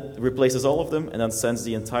 And then it replaces all of them and then sends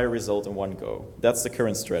the entire result in one go. That's the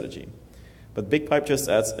current strategy. But BigPipe just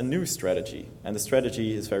adds a new strategy, and the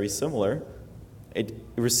strategy is very similar. It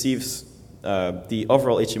receives the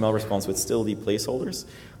overall HTML response with still the placeholders,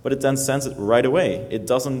 but it then sends it right away. It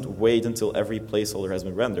doesn't wait until every placeholder has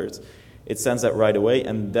been rendered. It sends that right away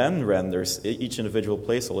and then renders each individual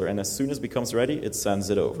placeholder, and as soon as it becomes ready, it sends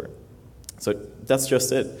it over. So that's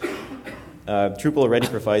just it. Drupal already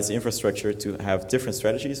provides the infrastructure to have different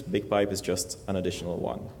strategies. BigPipe is just an additional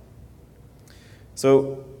one.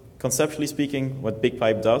 So conceptually speaking, what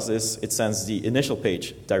BigPipe does is it sends the initial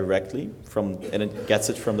page directly and it gets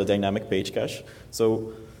it from the dynamic page cache.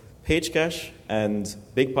 So page cache and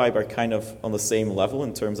BigPipe are kind of on the same level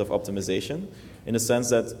in terms of optimization, in the sense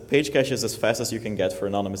that page cache is as fast as you can get for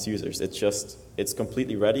anonymous users. It's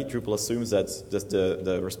completely ready. Drupal assumes that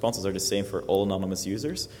the responses are the same for all anonymous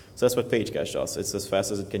users. So that's what page cache does. It's as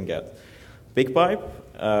fast as it can get. BigPipe,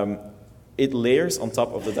 it layers on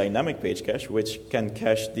top of the dynamic page cache, which can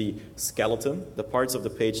cache the skeleton, the parts of the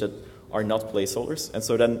page that are not placeholders. And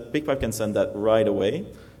so then BigPipe can send that right away.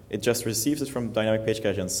 It just receives it from dynamic page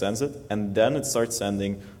cache and sends it, and then it starts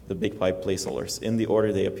sending the BigPipe placeholders in the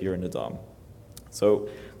order they appear in the DOM. So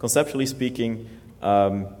conceptually speaking,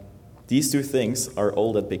 these 2 things are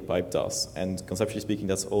all that BigPipe does, and conceptually speaking,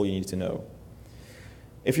 that's all you need to know.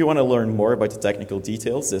 If you want to learn more about the technical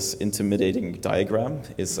details, this intimidating diagram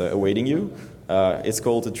is awaiting you. It's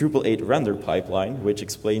called the Drupal 8 render pipeline, which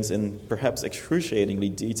explains in perhaps excruciatingly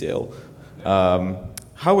detail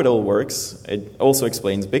how it all works. It also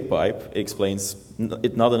explains BigPipe. It explains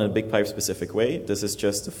it not in a BigPipe specific way. This is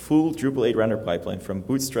just a full Drupal 8 render pipeline from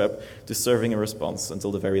bootstrap to serving a response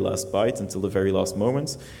until the very last byte, until the very last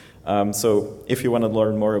moment. So if you want to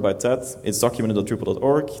learn more about that, it's documented on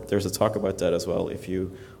Drupal.org. There's a talk about that as well if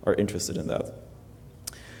you are interested in that.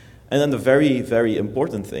 And then the very, very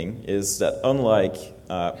important thing is that unlike,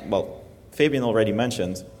 Fabian already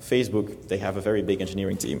mentioned, Facebook, they have a very big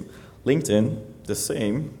engineering team. LinkedIn, the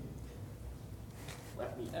same.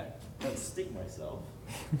 Let me stick myself.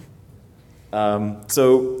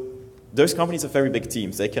 So those companies have very big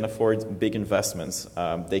teams. They can afford big investments.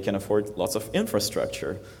 They can afford lots of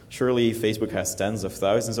infrastructure. Surely Facebook has tens of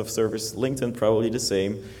thousands of servers. LinkedIn probably the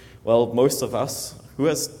same. Well, most of us, who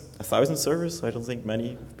has 1,000 servers? I don't think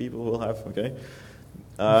many people will have, okay?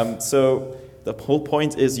 So the whole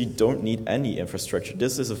point is you don't need any infrastructure.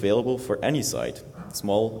 This is available for any site,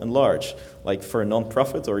 small and large, like for a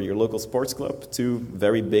non-profit or your local sports club to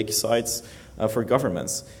very big sites for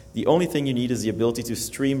governments. The only thing you need is the ability to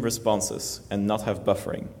stream responses and not have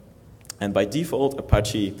buffering. And by default,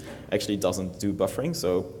 Apache actually doesn't do buffering,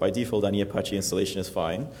 so by default, any Apache installation is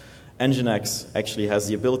fine. Nginx actually has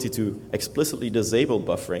the ability to explicitly disable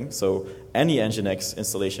buffering, so any Nginx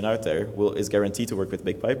installation out there is guaranteed to work with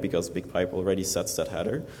BigPipe because BigPipe already sets that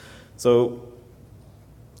header. So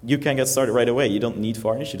you can get started right away. You don't need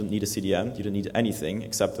Varnish, you don't need a CDN, you don't need anything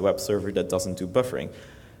except a web server that doesn't do buffering.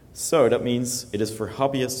 So that means it is for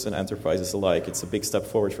hobbyists and enterprises alike. It's a big step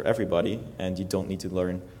forward for everybody, and you don't need to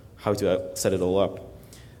learn how to set it all up.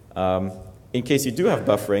 In case you do have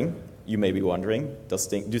buffering, you may be wondering, do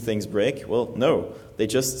things break? Well, no. They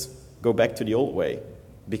just go back to the old way.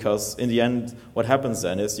 Because in the end, what happens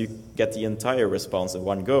then is you get the entire response in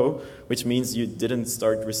one go, which means you didn't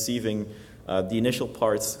start receiving the initial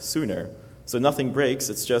parts sooner. So nothing breaks,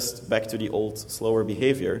 it's just back to the old, slower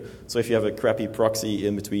behavior. So if you have a crappy proxy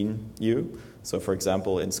in between you, so for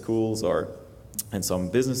example in schools or in some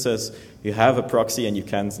businesses, you have a proxy and you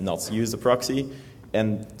can't not use the proxy,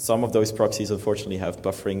 and some of those proxies unfortunately have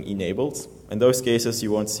buffering enabled. In those cases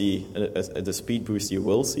you won't see the speed boost you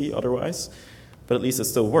will see otherwise, but at least it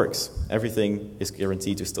still works. Everything is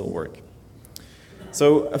guaranteed to still work.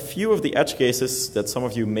 So a few of the edge cases that some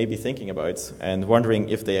of you may be thinking about and wondering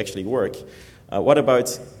if they actually work. What about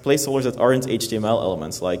placeholders that aren't HTML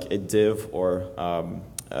elements, like a div or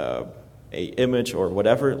a image or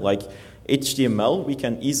whatever? Like HTML, we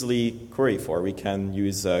can easily query for. We can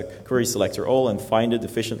use query selector all and find it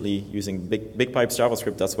efficiently using BigPipe's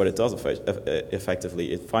JavaScript. That's what it does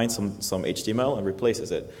effectively. It finds some HTML and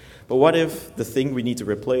replaces it. But what if the thing we need to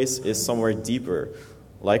replace is somewhere deeper?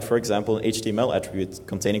 Like, for example, an HTML attribute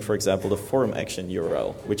containing, for example, the forum action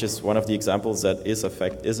URL, which is one of the examples that is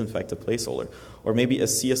in fact a placeholder. Or maybe a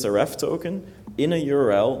CSRF token in a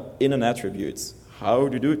URL in an attribute. How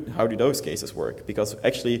do those cases work? Because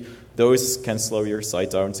actually, those can slow your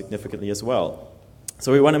site down significantly as well.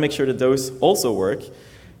 So we want to make sure that those also work,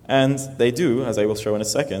 and they do, as I will show in a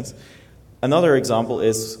second. Another example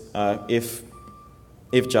is if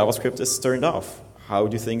JavaScript is turned off. How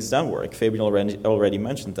do things then work? Fabian already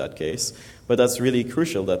mentioned that case, but that's really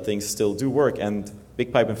crucial that things still do work, and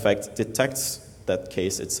BigPipe in fact detects that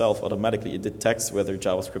case itself automatically. It detects whether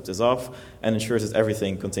JavaScript is off and ensures that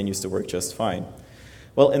everything continues to work just fine.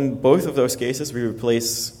 Well, in both of those cases,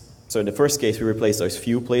 so in the first case, we replace those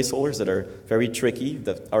few placeholders that are very tricky,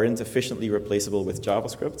 that aren't efficiently replaceable with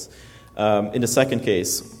JavaScript. In the second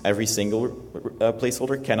case, every single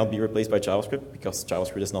placeholder cannot be replaced by JavaScript because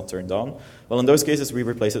JavaScript is not turned on. Well, in those cases, we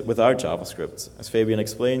replace it without JavaScript. As Fabian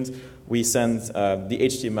explained, we send the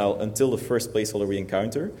HTML until the first placeholder we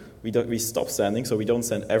encounter. We stop sending, so we don't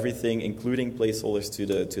send everything, including placeholders,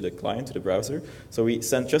 to the client, to the browser. So we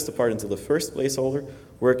send just the part until the first placeholder,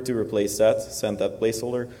 work to replace that, send that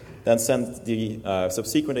placeholder, then send the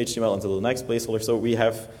subsequent HTML until the next placeholder. So we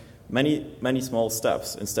have many small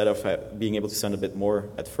steps instead of being able to send a bit more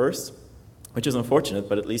at first, which is unfortunate,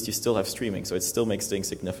 but at least you still have streaming, so it still makes things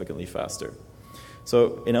significantly faster.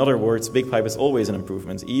 So in other words, BigPipe is always an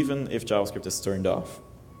improvement, even if JavaScript is turned off.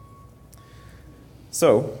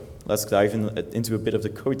 So let's dive into a bit of the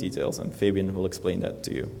code details, and Fabian will explain that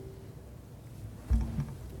to you.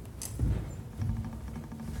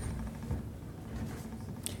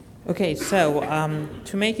 Okay, so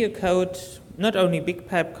to make your code not only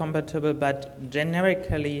BigPipe-compatible, but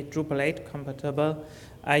generically Drupal 8 compatible,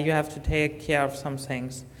 you have to take care of some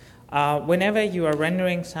things. Whenever you are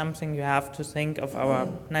rendering something, you have to think of our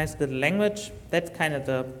nice little language. That's kind of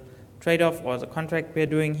the trade-off or the contract we're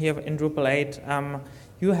doing here in Drupal 8.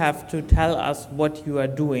 You have to tell us what you are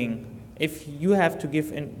doing. If you have to give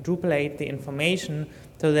Drupal 8 the information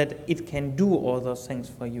so that it can do all those things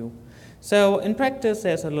for you. So in practice,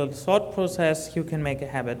 there's a little thought process. You can make a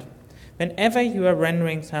habit. Whenever you are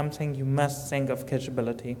rendering something, you must think of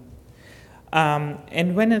cacheability.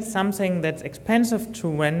 And when it's something that's expensive to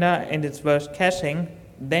render and it's worth caching,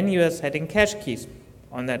 then you are setting cache keys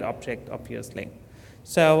on that object, obviously.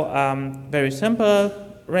 So very simple,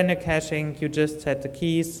 render caching, you just set the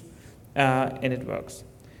keys and it works.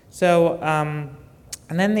 So,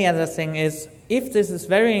 and then the other thing is, if this is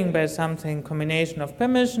varying by something, combination of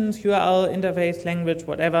permissions, URL, interface, language,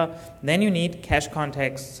 whatever, then you need cache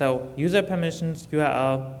context. So user permissions,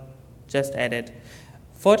 URL, just add it.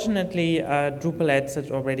 Fortunately, Drupal adds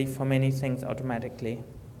it already for many things automatically.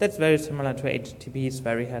 That's very similar to HTTP's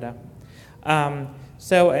vary header.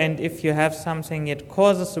 And if you have something, it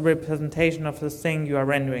causes the representation of this thing you are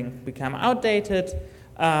rendering become outdated,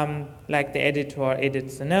 like the editor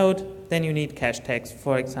edits the node, then you need cache tags,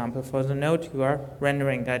 for example, for the node you are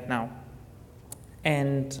rendering right now.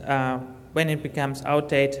 And when it becomes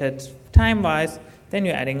outdated time-wise, then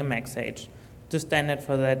you're adding a max age. The standard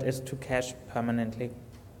for that is to cache permanently.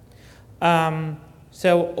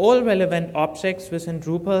 So all relevant objects within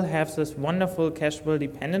Drupal have this wonderful cacheable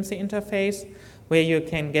dependency interface where you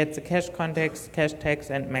can get the cache context, cache tags,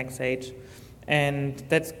 and max age. And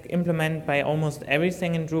that's implemented by almost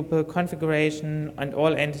everything in Drupal: configuration and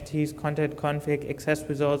all entities, content config, access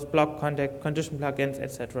results, block contact, condition plugins,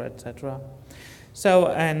 etc., etc. So,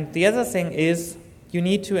 and the other thing is you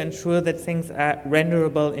need to ensure that things are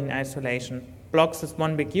renderable in isolation. Blocks is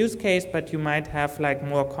one big use case, but you might have like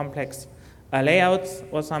more complex layouts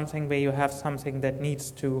or something where you have something that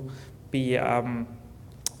needs to be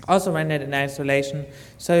also rendered in isolation.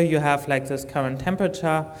 So you have like this current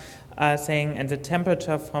temperature thing, and the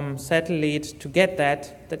temperature from satellite, to get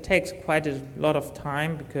that takes quite a lot of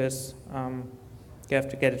time because you have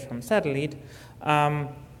to get it from satellite.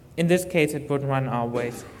 In this case, it would run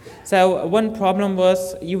always. So one problem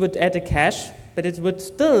was you would add a cache, but it would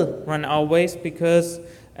still run always because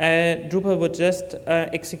Drupal would just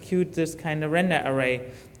execute this kind of render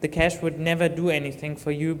array. The cache would never do anything for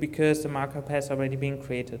you because the markup has already been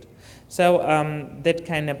created. So that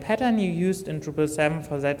kind of pattern you used in Drupal 7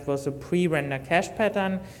 for that was a pre-render cache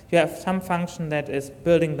pattern. You have some function that is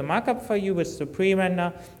building the markup for you with the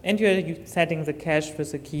pre-render, and you're setting the cache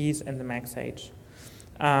with the keys and the max age.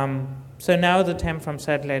 So now the temp from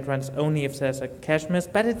satellite runs only if there's a cache miss,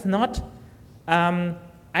 but it's not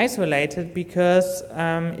isolated because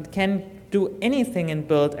it can do anything in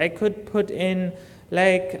build. I could put in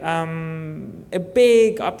like a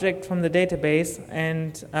big object from the database,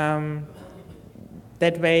 and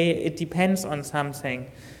that way it depends on something.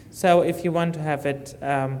 So if you want to have it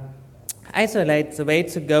isolate, the way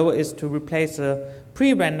to go is to replace the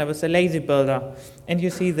pre-render with a lazy builder. And you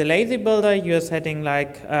see the lazy builder, you're setting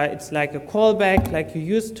like, it's like a callback like you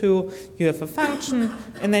used to. You have a function,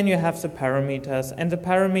 and then you have the parameters. And the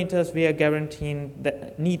parameters we are guaranteeing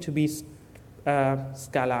that need to be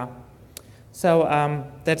scalar. So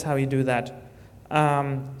that's how you do that.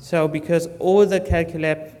 So because all the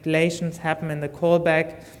calculations happen in the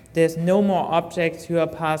callback, there's no more objects you are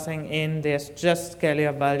passing in, there's just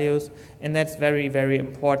scalar values, and that's very, very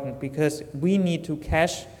important because we need to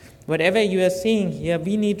cache whatever you are seeing here.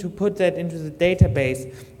 We need to put that into the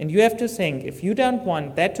database, and you have to think, if you don't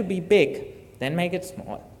want that to be big, then make it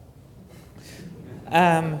small.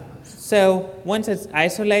 So once it's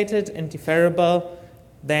isolated and deferrable,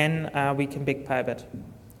 then we can BigPipe it.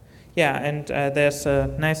 Yeah, and there's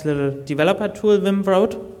a nice little developer tool Wim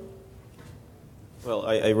wrote. Well,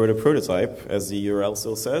 I wrote a prototype, as the URL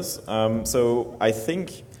still says. So I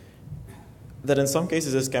think that in some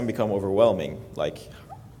cases this can become overwhelming. Like,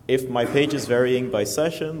 if my page is varying by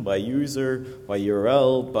session, by user, by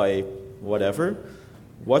URL, by whatever,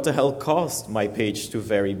 what the hell caused my page to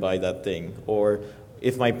vary by that thing? Or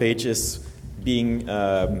if my page is being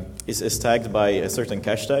is tagged by a certain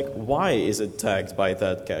cache tag, why is it tagged by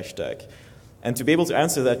that cache tag? And to be able to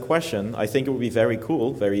answer that question, I think it would be very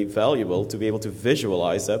cool, very valuable to be able to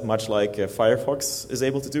visualize that, much like Firefox is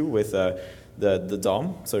able to do with the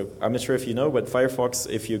DOM. So I'm not sure if you know, but Firefox,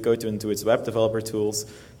 if you go into its web developer tools,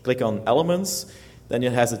 click on Elements, then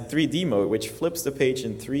it has a 3D mode, which flips the page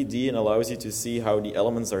in 3D and allows you to see how the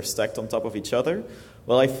elements are stacked on top of each other.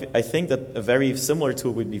 Well, I think that a very similar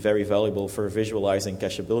tool would be very valuable for visualizing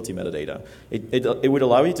cacheability metadata. It would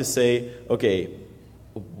allow you to say, okay,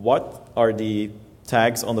 what are the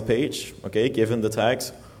tags on the page? Okay, given the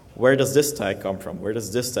tags, where does this tag come from? Where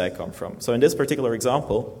does this tag come from? So in this particular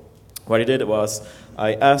example, what I did was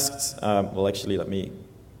I asked, well, actually, let me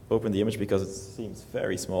open the image because it seems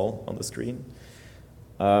very small on the screen.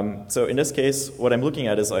 So in this case, what I'm looking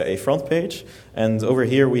at is a front page, and over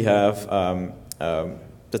here we have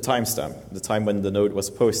the timestamp, the time when the node was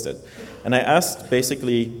posted. And I asked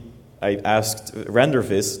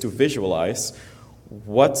RenderViz to visualize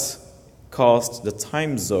what caused the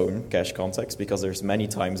time zone cache context, because there's many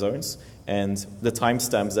time zones, and the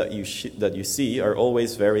timestamps that you see are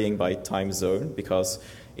always varying by time zone, because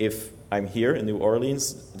if I'm here in New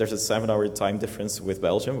Orleans, there's a 7-hour time difference with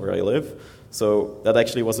Belgium, where I live. So that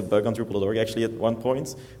actually was a bug on Drupal.org actually at one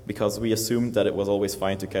point, because we assumed that it was always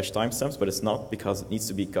fine to cache timestamps, but it's not, because it needs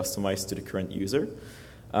to be customized to the current user.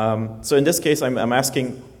 So in this case, I'm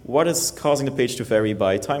asking, what is causing the page to vary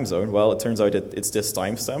by time zone? Well, it turns out it's this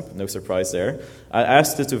timestamp, no surprise there. I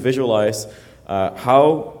asked it to visualize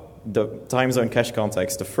how the time zone cache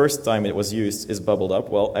context, the first time it was used, is bubbled up.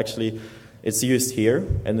 Well, actually, it's used here,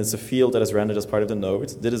 and it's a field that is rendered as part of the node.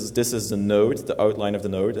 This is the node, the outline of the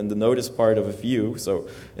node, and the node is part of a view, so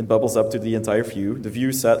it bubbles up to the entire view. The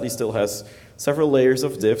view sadly still has several layers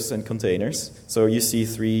of divs and containers, so you see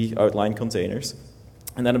 3 outline containers,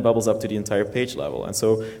 and then it bubbles up to the entire page level. And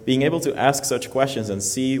so being able to ask such questions and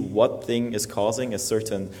see what thing is causing a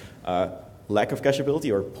certain lack of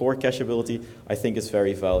cacheability or poor cacheability, I think is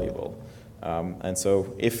very valuable. And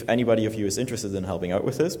so if anybody of you is interested in helping out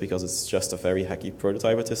with this, because it's just a very hacky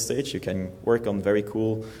prototype at this stage, you can work on very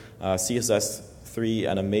cool CSS3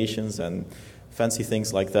 animations and fancy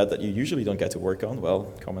things like that you usually don't get to work on,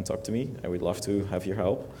 well, come and talk to me. I would love to have your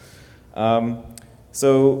help.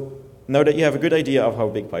 So now that you have a good idea of how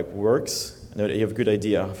BigPipe works, now that you have a good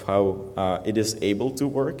idea of how it is able to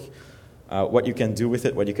work, what you can do with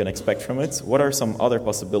it, what you can expect from it, what are some other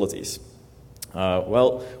possibilities?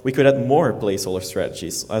 Well, we could add more placeholder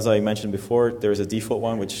strategies. As I mentioned before, there's a default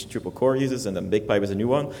one which Drupal core uses, and then BigPipe is a new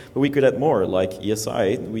one. But we could add more, like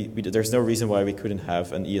ESI. There's no reason why we couldn't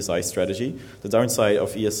have an ESI strategy. The downside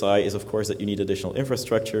of ESI is, of course, that you need additional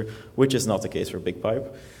infrastructure, which is not the case for BigPipe.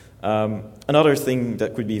 Another thing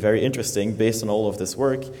that could be very interesting, based on all of this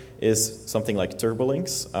work, is something like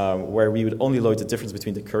turbolinks, where we would only load the difference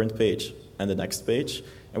between the current page and the next page.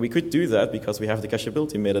 And we could do that because we have the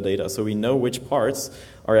cacheability metadata, so we know which parts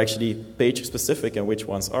are actually page-specific and which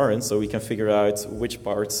ones aren't, so we can figure out which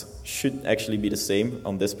parts should actually be the same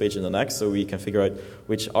on this page and the next, so we can figure out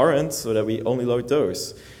which aren't, so that we only load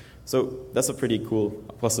those. So that's a pretty cool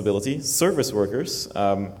possibility. Service workers,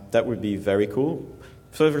 that would be very cool.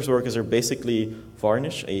 Service workers are basically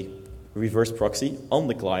Varnish, a reverse proxy on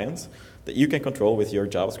the client that you can control with your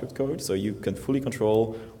JavaScript code. So you can fully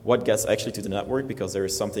control what gets actually to the network, because there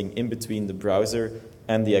is something in between the browser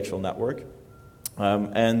and the actual network.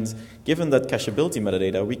 And given that cacheability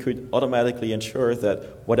metadata, we could automatically ensure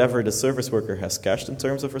that whatever the service worker has cached in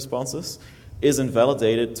terms of responses is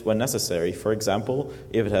invalidated when necessary. For example,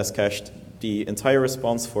 if it has cached the entire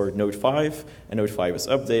response for node 5 and node 5 is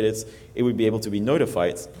updated, it would be able to be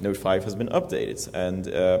notified node 5 has been updated, and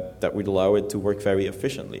that would allow it to work very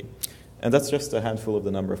efficiently. And that's just a handful of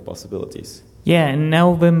the number of possibilities. Yeah, and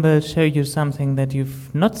now Wim will show you something that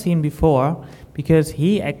you've not seen before, because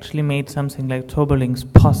he actually made something like turbolinks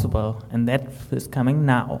possible, and that is coming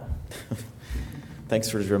now.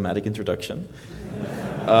 Thanks for the dramatic introduction.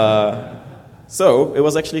 So it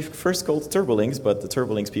was actually first called turbolinks, but the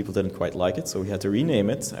turbolinks people didn't quite like it, so we had to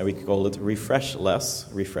rename it, and we called it refreshless.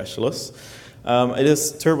 It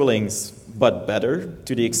is turbolinks, but better,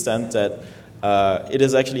 to the extent that it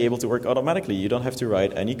is actually able to work automatically. You don't have to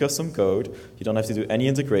write any custom code. You don't have to do any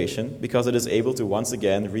integration, because it is able to once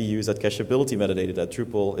again reuse that cacheability metadata that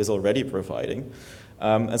Drupal is already providing.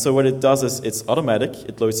 And so what it does is it's automatic.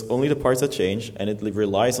 It loads only the parts that change, and it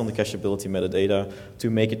relies on the cacheability metadata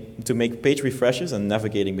to make page refreshes and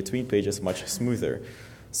navigating between pages much smoother.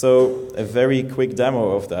 So a very quick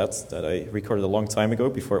demo of that I recorded a long time ago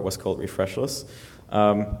before it was called refreshless.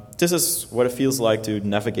 This is what it feels like to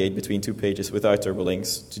navigate between two pages without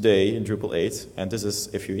turbolinks today in Drupal 8, and this is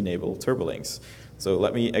if you enable turbolinks. So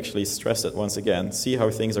let me actually stress it once again. See how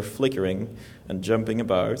things are flickering and jumping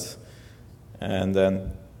about, and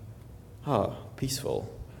then, peaceful.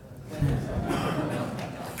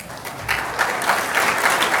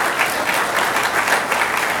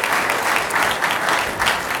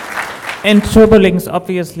 And turbolinks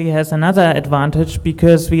obviously has another advantage,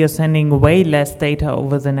 because we are sending way less data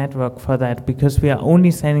over the network for that, because we are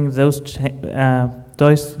only sending those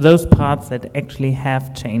parts that actually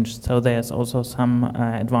have changed. So there's also some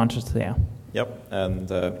advantage there. Yep, and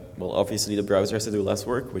well, obviously the browser has to do less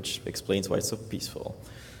work, which explains why it's so peaceful.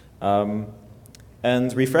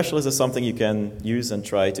 And refreshless is something you can use and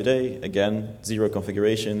try today. Again, zero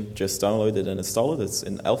configuration, just download it and install it. It's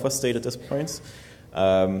in alpha state at this point.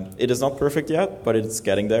 It is not perfect yet, but it's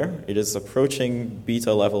getting there. It is approaching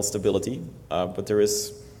beta level stability, but there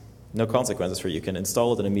is no consequences for it. You can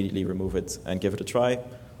install it and immediately remove it and give it a try.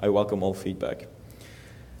 I welcome all feedback.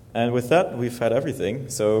 And with that, we've had everything.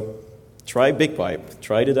 So try BigPipe,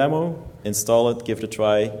 try the demo, install it, give it a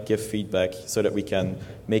try, give feedback, so that we can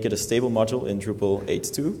make it a stable module in Drupal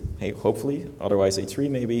 8.2, hey, hopefully, otherwise 8.3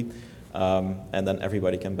 maybe. and then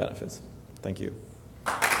everybody can benefit. Thank you.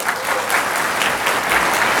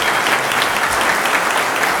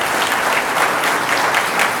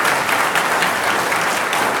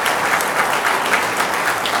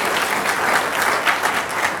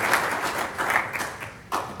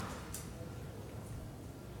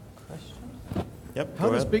 Yep, How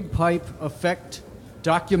does BigPipe affect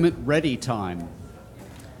document ready time?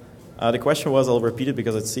 The question was, I'll repeat it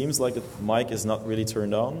because it seems like the mic is not really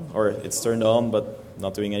turned on, or it's turned on but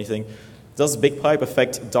not doing anything. Does BigPipe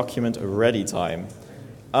affect document ready time?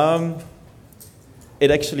 It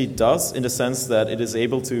actually does, in the sense that it is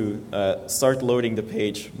able to start loading the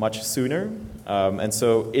page much sooner. And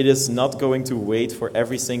so it is not going to wait for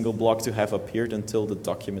every single block to have appeared until the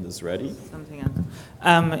document is ready. Something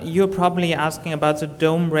else. You're probably asking about the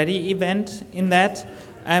DOM ready event in that.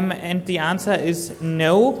 And the answer is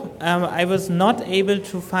no. I was not able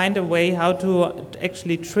to find a way how to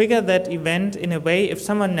actually trigger that event in a way. If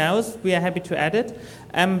someone knows, we are happy to add it.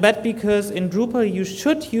 But because in Drupal you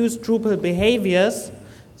should use Drupal behaviors,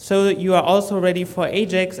 so you are also ready for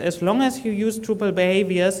Ajax. As long as you use Drupal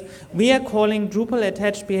behaviors, we are calling Drupal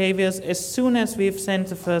attached behaviors as soon as we've sent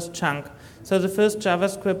the first chunk. So the first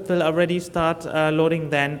JavaScript will already start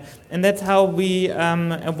loading then. And that's how we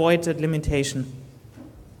avoid that limitation.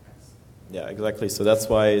 Yeah, exactly. So that's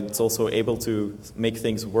why it's also able to make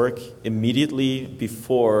things work immediately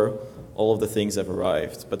before all of the things have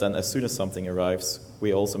arrived. But then as soon as something arrives,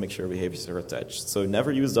 we also make sure behaviors are attached. So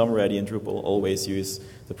never use DOM ready in Drupal, always use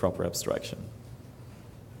the proper abstraction.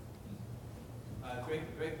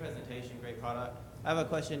 Great presentation, great product. I have a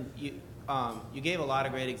question. You gave a lot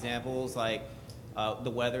of great examples, like the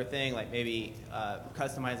weather thing, like maybe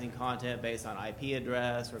customizing content based on IP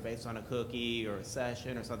address or based on a cookie or a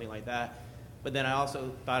session or something like that. But then I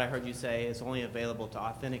also thought I heard you say it's only available to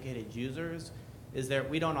authenticated users.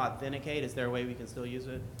 We don't authenticate. Is there a way we can still use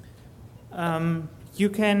it? You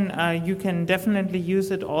can definitely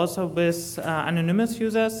use it also with anonymous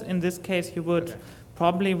users. In this case, you would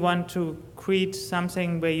probably want to create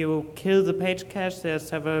something where you kill the page cache. There are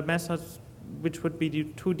several methods which would be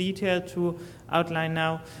too detailed to outline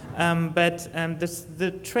now. But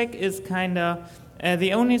the trick is kind of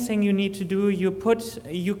the only thing you need to do.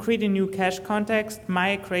 You create a new cache context,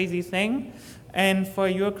 my crazy thing. And for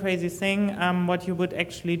your crazy thing, what you would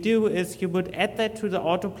actually do is you would add that to the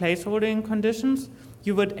auto placeholding conditions.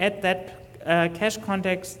 You would add that cache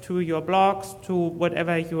context to your blocks, to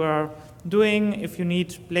whatever you are doing. If you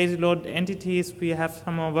need lazy load entities, we have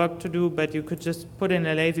some more work to do, but you could just put in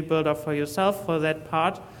a lazy builder for yourself for that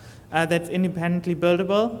part that's independently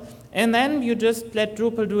buildable. And then you just let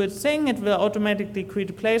Drupal do its thing. It will automatically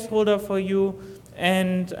create a placeholder for you.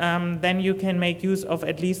 And then you can make use of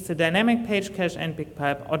at least the dynamic page cache and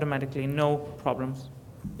BigPipe automatically, no problems.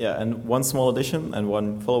 Yeah, and one small addition and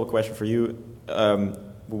one follow-up question for you.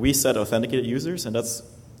 We said authenticated users, and that's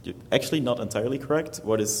actually not entirely correct.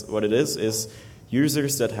 What it is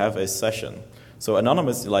users that have a session. So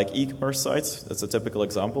anonymous, like e-commerce sites, that's a typical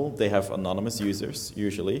example. They have anonymous users,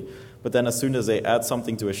 usually. But then as soon as they add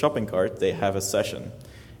something to a shopping cart, they have a session.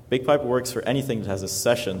 BigPipe works for anything that has a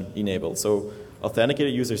session enabled. So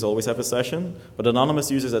authenticated users always have a session, but anonymous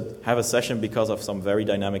users that have a session because of some very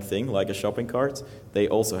dynamic thing, like a shopping cart, they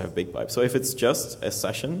also have BigPipe. So if it's just a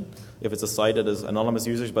session, if it's a site that is anonymous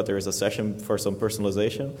users, but there is a session for some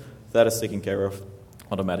personalization, that is taken care of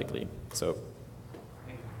automatically. So.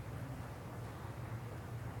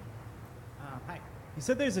 Hi. You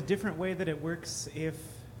said there's a different way that it works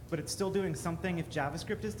but it's still doing something if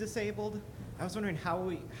JavaScript is disabled. I was wondering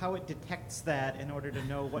how it detects that in order to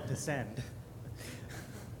know what to send.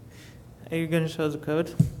 Are you going to show the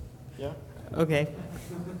code? Yeah. Okay.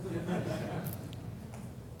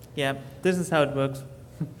 Yeah, this is how it works.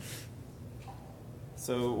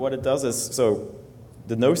 So what it does is, so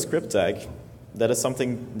the no script tag, that is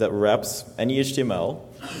something that wraps any HTML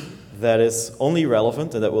that is only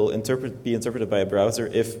relevant and that will be interpreted by a browser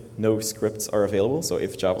if no scripts are available, so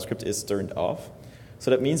if JavaScript is turned off.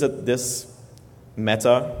 So that means that this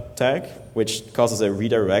meta tag, which causes a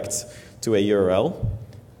redirect to a URL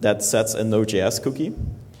that sets a Node.js cookie,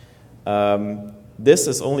 this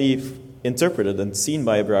is only interpreted and seen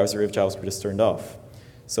by a browser if JavaScript is turned off.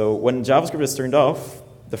 So when JavaScript is turned off,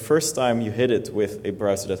 the first time you hit it with a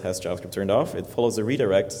browser that has JavaScript turned off, it follows a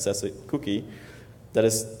redirect, sets a cookie that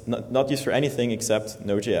is not used for anything except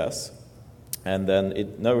Node.js. And then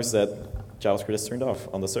it knows that JavaScript is turned off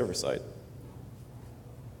on the server side.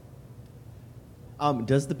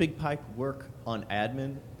 Does the BigPipe work on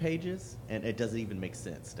admin pages? And it doesn't even make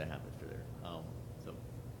sense to have it for there.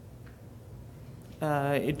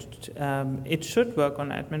 it should work on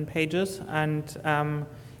admin pages, and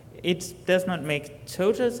it does not make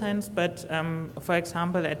total sense, but for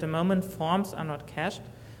example, at the moment, forms are not cached.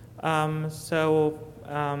 So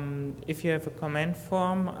if you have a comment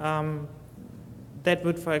form, that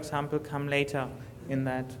would, for example, come later in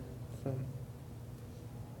that. So.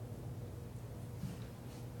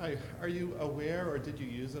 Hi, are you aware, or did you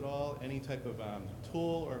use at all, any type of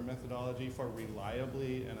tool or methodology for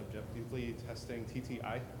reliably and objectively testing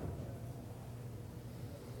TTI?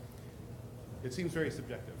 It seems very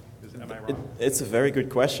subjective. Am I wrong? It's a very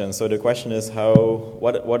good question. So the question is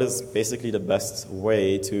what is basically the best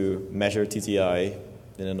way to measure TTI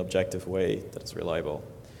in an objective way that is reliable?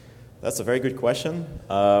 That's a very good question.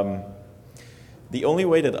 The only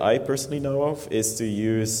way that I personally know of is to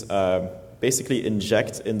use, basically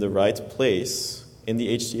inject in the right place in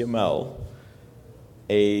the HTML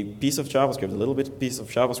a piece of JavaScript, a little bit piece of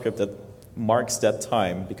JavaScript that marks that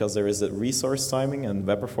time, because there is a resource timing and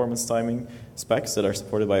web performance timing specs that are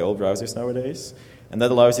supported by all browsers nowadays. And that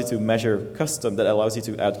allows you to measure that allows you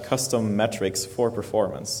to add custom metrics for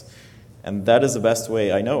performance. And that is the best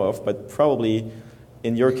way I know of, but probably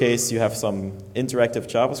in your case you have some interactive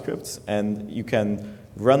JavaScript and you can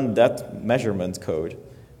run that measurement code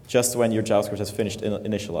just when your JavaScript has finished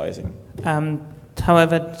initializing.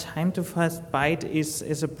 However, time to first byte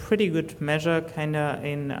is a pretty good measure, kind of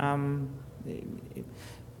in.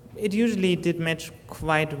 It usually did match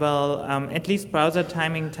quite well. At least browser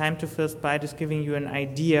timing, time to first byte is giving you an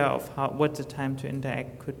idea of what the time to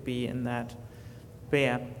interact could be in that. But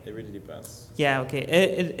yeah. It really depends. Yeah, okay.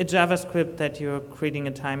 A JavaScript that you're creating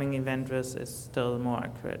a timing event with is still more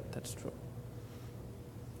accurate. That's true.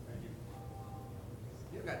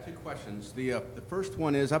 I've got two questions. The first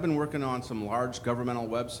one is, I've been working on some large governmental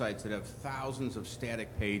websites that have thousands of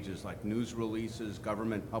static pages, like news releases,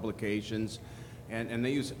 government publications, and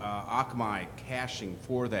they use Akamai caching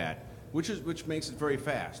for that, which makes it very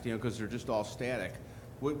fast, because they're just all static.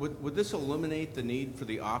 Would this eliminate the need for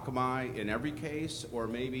the Akamai in every case, or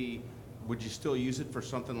maybe would you still use it for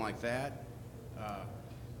something like that?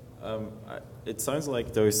 It sounds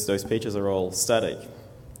like those pages are all static,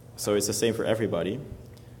 so it's the same for everybody.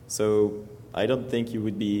 So I don't think you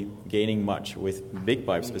would be gaining much with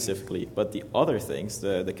BigPipe specifically, but the other things,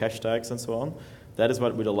 the cache tags and so on, that is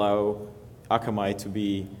what would allow Akamai to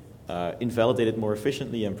be invalidated more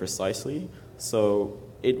efficiently and precisely. So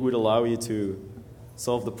it would allow you to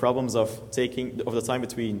solve the problems of the time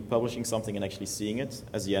between publishing something and actually seeing it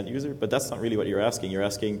as the end user, but that's not really what you're asking. You're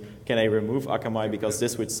asking, can I remove Akamai because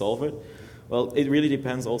this would solve it? Well, it really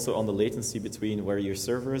depends also on the latency between where your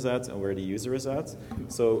server is at and where the user is at.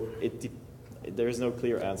 So there is no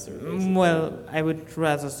clear answer. Basically. Well, I would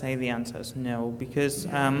rather say the answer is no, because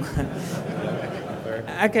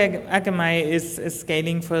Akamai is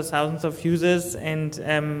scaling for thousands of users, and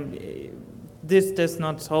this does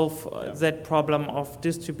not solve that problem of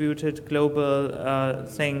distributed global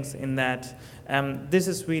things in that. This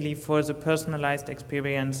is really for the personalized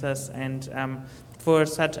experiences, and for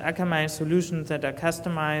such Akamai solutions that are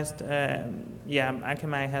customized,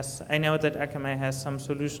 I know that Akamai has some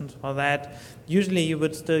solutions for that. Usually you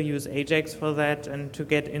would still use Ajax for that and to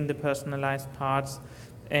get in the personalized parts.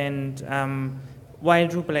 And while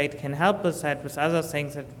Drupal 8 can help with that, with other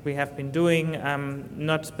things that we have been doing,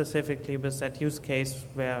 not specifically with that use case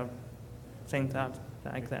where things are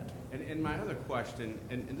like that. And my other question,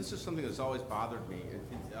 and this is something that's always bothered me,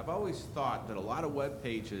 I've always thought that a lot of web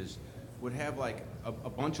pages would have like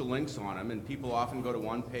a bunch of links on them, and people often go to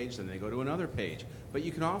one page, then they go to another page. But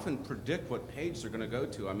you can often predict what page they're going to go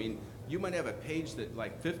to. I mean, you might have a page that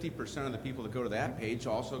like 50% of the people that go to that page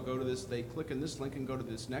also go to this, they click in this link and go to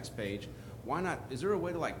this next page. Why not? Is there a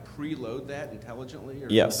way to like preload that intelligently? Or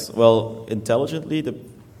yes, something? Well, intelligently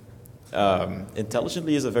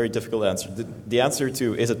is a very difficult answer. The answer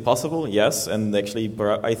to, is it possible? Yes, and actually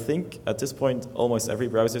I think at this point almost every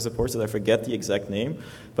browser supports it. I forget the exact name,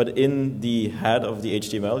 but in the head of the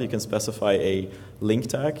HTML you can specify a link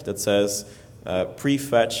tag that says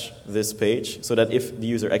prefetch this page, so that if the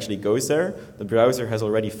user actually goes there, the browser has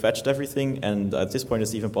already fetched everything, and at this point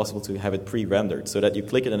it's even possible to have it pre-rendered, so that you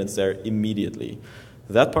click it and it's there immediately.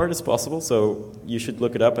 That part is possible, so you should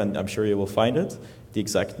look it up, and I'm sure you will find it. The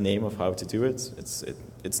exact name of how to do it.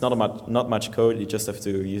 It's not much code. You just have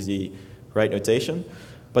to use the right notation.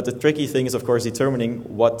 But the tricky thing is, of course, determining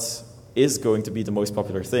what is going to be the most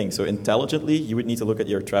popular thing. So intelligently, you would need to look at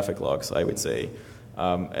your traffic logs, I would say.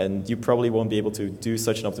 And you probably won't be able to do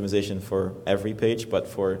such an optimization for every page, but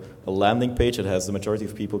for a landing page that has the majority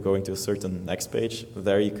of people going to a certain next page,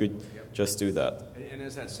 there you could just do that. And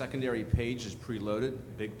as that secondary page is preloaded,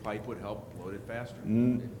 BigPipe would help load it faster?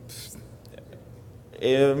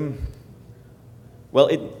 Well,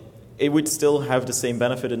 it would still have the same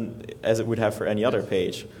benefit as it would have for any other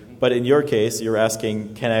page. But in your case, you're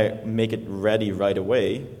asking, can I make it ready right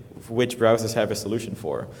away? Which browsers have a solution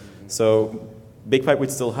for? So BigPipe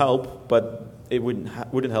would still help, but it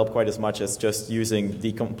wouldn't help quite as much as just using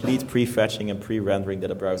the complete prefetching and pre-rendering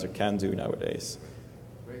that a browser can do nowadays.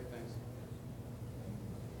 Great, thanks.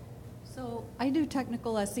 So I do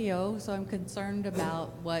technical SEO, so I'm concerned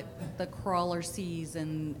about what the crawler sees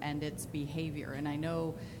and its behavior. And I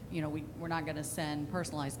know, we're not going to send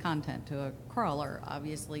personalized content to a crawler,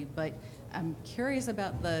 obviously, but I'm curious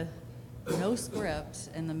about the no script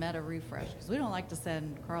and the meta refresh, because we don't like to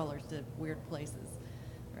send crawlers to weird places,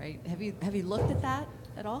 right? Have you looked at that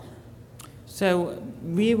at all? So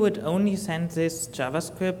we would only send this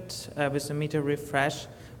JavaScript with a meta refresh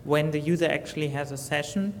when the user actually has a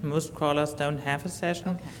session. Most crawlers don't have a session.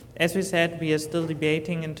 Okay. As we said, we are still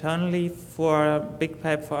debating internally for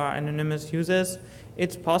BigPipe for our anonymous users.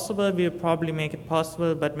 It's possible, we'll probably make it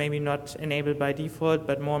possible, but maybe not enabled by default,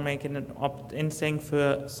 but more making an opt-in thing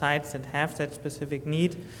for sites that have that specific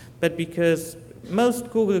need. But because most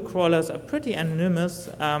Google crawlers are pretty anonymous,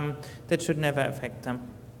 that should never affect them.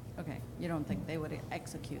 Okay, you don't think they would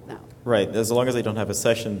execute that? Right, as long as they don't have a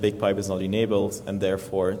session, BigPipe is not enabled, and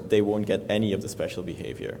therefore they won't get any of the special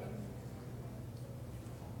behavior.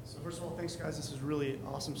 So first of all, thanks guys, this is really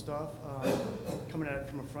awesome stuff. Coming at it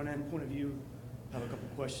from a front-end point of view, I have a couple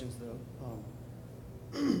questions though.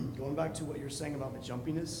 Going back to what you're saying about the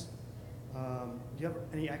jumpiness, do you have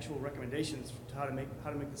any actual recommendations to how to make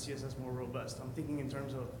the CSS more robust? I'm thinking in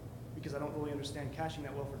terms of, because I don't really understand caching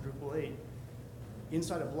that well for Drupal 8.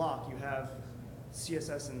 Inside a block, you have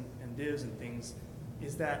CSS and divs and things.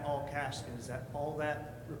 Is that all cached, and is that all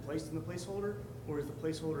that replaced in the placeholder, or is the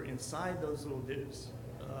placeholder inside those little divs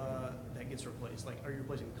that gets replaced? Like, are you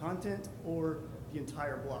replacing content or the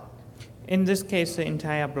entire block? In this case, the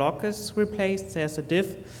entire block is replaced. There's a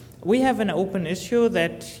div. We have an open issue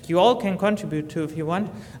that you all can contribute to if you want,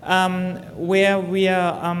 where we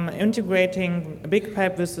are integrating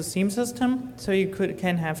BigPipe with the theme system, so you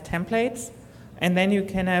can have templates, and then you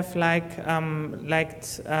can have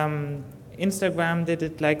Instagram did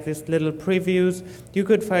it like this little previews. You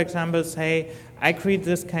could, for example, say, I create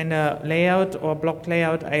this kind of layout or block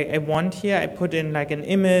layout I want here. I put in like an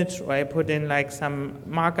image, or I put in like some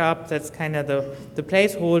markup that's kind of the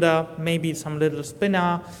placeholder, maybe some little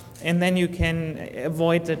spinner, and then you can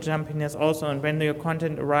avoid the jumpiness also. And when your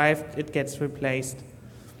content arrived, it gets replaced.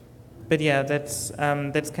 But yeah, that's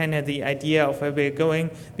kind of the idea of where we're going.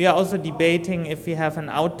 We are also debating if we have an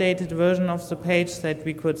outdated version of the page, that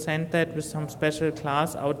we could send that with some special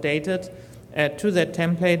class, outdated, to that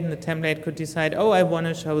template, and the template could decide, oh, I want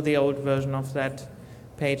to show the old version of that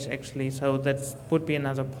page actually. So that would be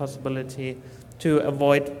another possibility to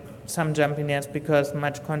avoid some jumpiness, because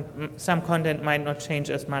some content might not change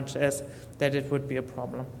as much as that it would be a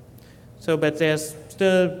problem. So, but there's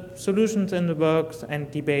still solutions in the works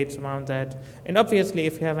and debates around that. And obviously,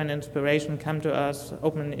 if you have an inspiration, come to us,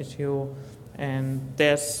 open an issue, and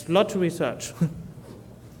there's a lot to research.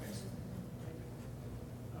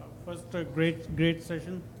 First, a great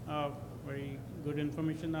session, very good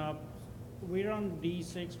information. We're on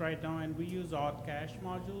D6 right now, and we use auth cache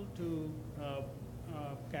module to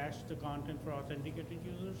cache the content for authenticated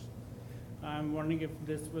users. I'm wondering if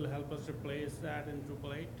this will help us replace that in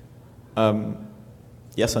Drupal 8.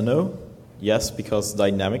 Yes and no. Yes, because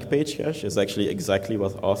dynamic page cache is actually exactly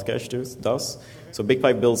what auth cache does. So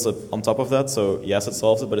BigPipe builds it on top of that, so yes, it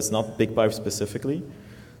solves it, but it's not BigPipe specifically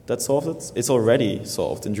that solves it. It's already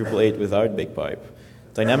solved in Drupal 8 without BigPipe.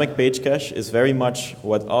 Dynamic page cache is very much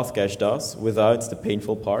what auth cache does without the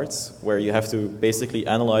painful parts, where you have to basically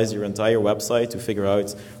analyze your entire website to figure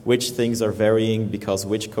out which things are varying because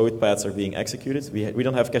which code paths are being executed. We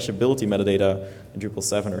don't have cacheability metadata in Drupal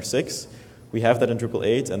 7 or 6. We have that in Drupal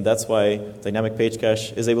 8, and that's why dynamic page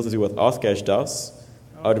cache is able to do what auth cache does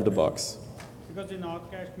out of the box. Because in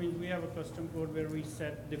auth cache means we have a custom code where we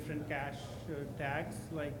set different cache tags,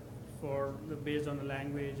 like based on the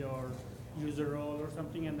language or user role or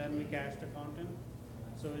something, and then we cache the content.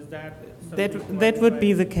 So is that that would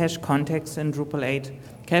be the cache context in Drupal 8.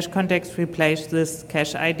 Cache context replaces this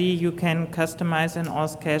cache ID you can customize in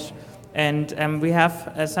auth cache, and we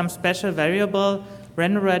have some special variable,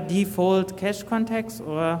 renderer default cache context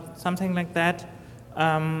or something like that,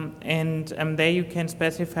 and there you can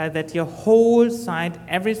specify that your whole site,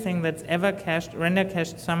 everything that's ever cached, render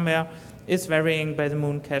cached somewhere, is varying by the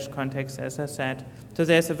moon cache context, as I said. So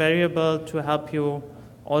there's a variable to help you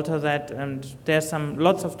alter that. And there's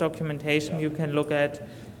lots of documentation you can look at,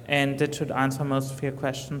 and that should answer most of your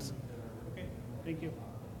questions. Okay, thank you.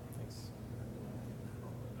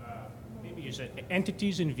 Maybe you said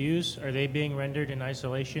entities and views, are they being rendered in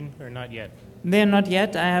isolation or not yet? They're not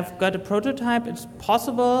yet. I have got a prototype. It's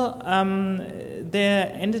possible. The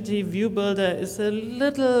entity view builder is a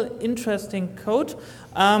little interesting code,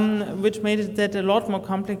 which made it that a lot more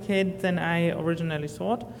complicated than I originally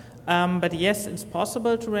thought. But yes, it's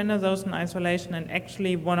possible to render those in isolation. And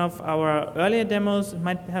actually, one of our earlier demos, it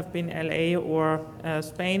might have been LA or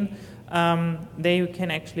Spain, they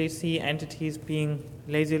can actually see entities being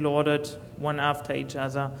lazy loaded one after each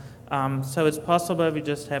other. So it's possible. We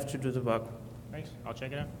just have to do the work. Thanks. I'll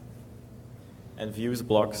check it out. And views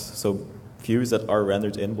blocks, so views that are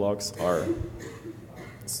rendered in blocks are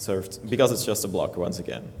served, because it's just a block once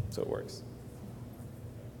again, so it works.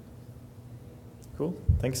 Cool.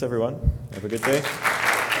 Thanks, everyone. Have a good day.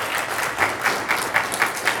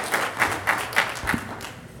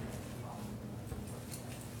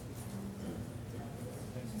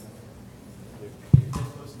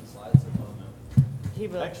 He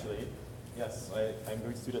will. Actually, yes, I'm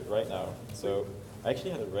going to do that right now. So I actually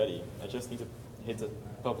had it ready. I just need to hit the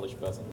publish button.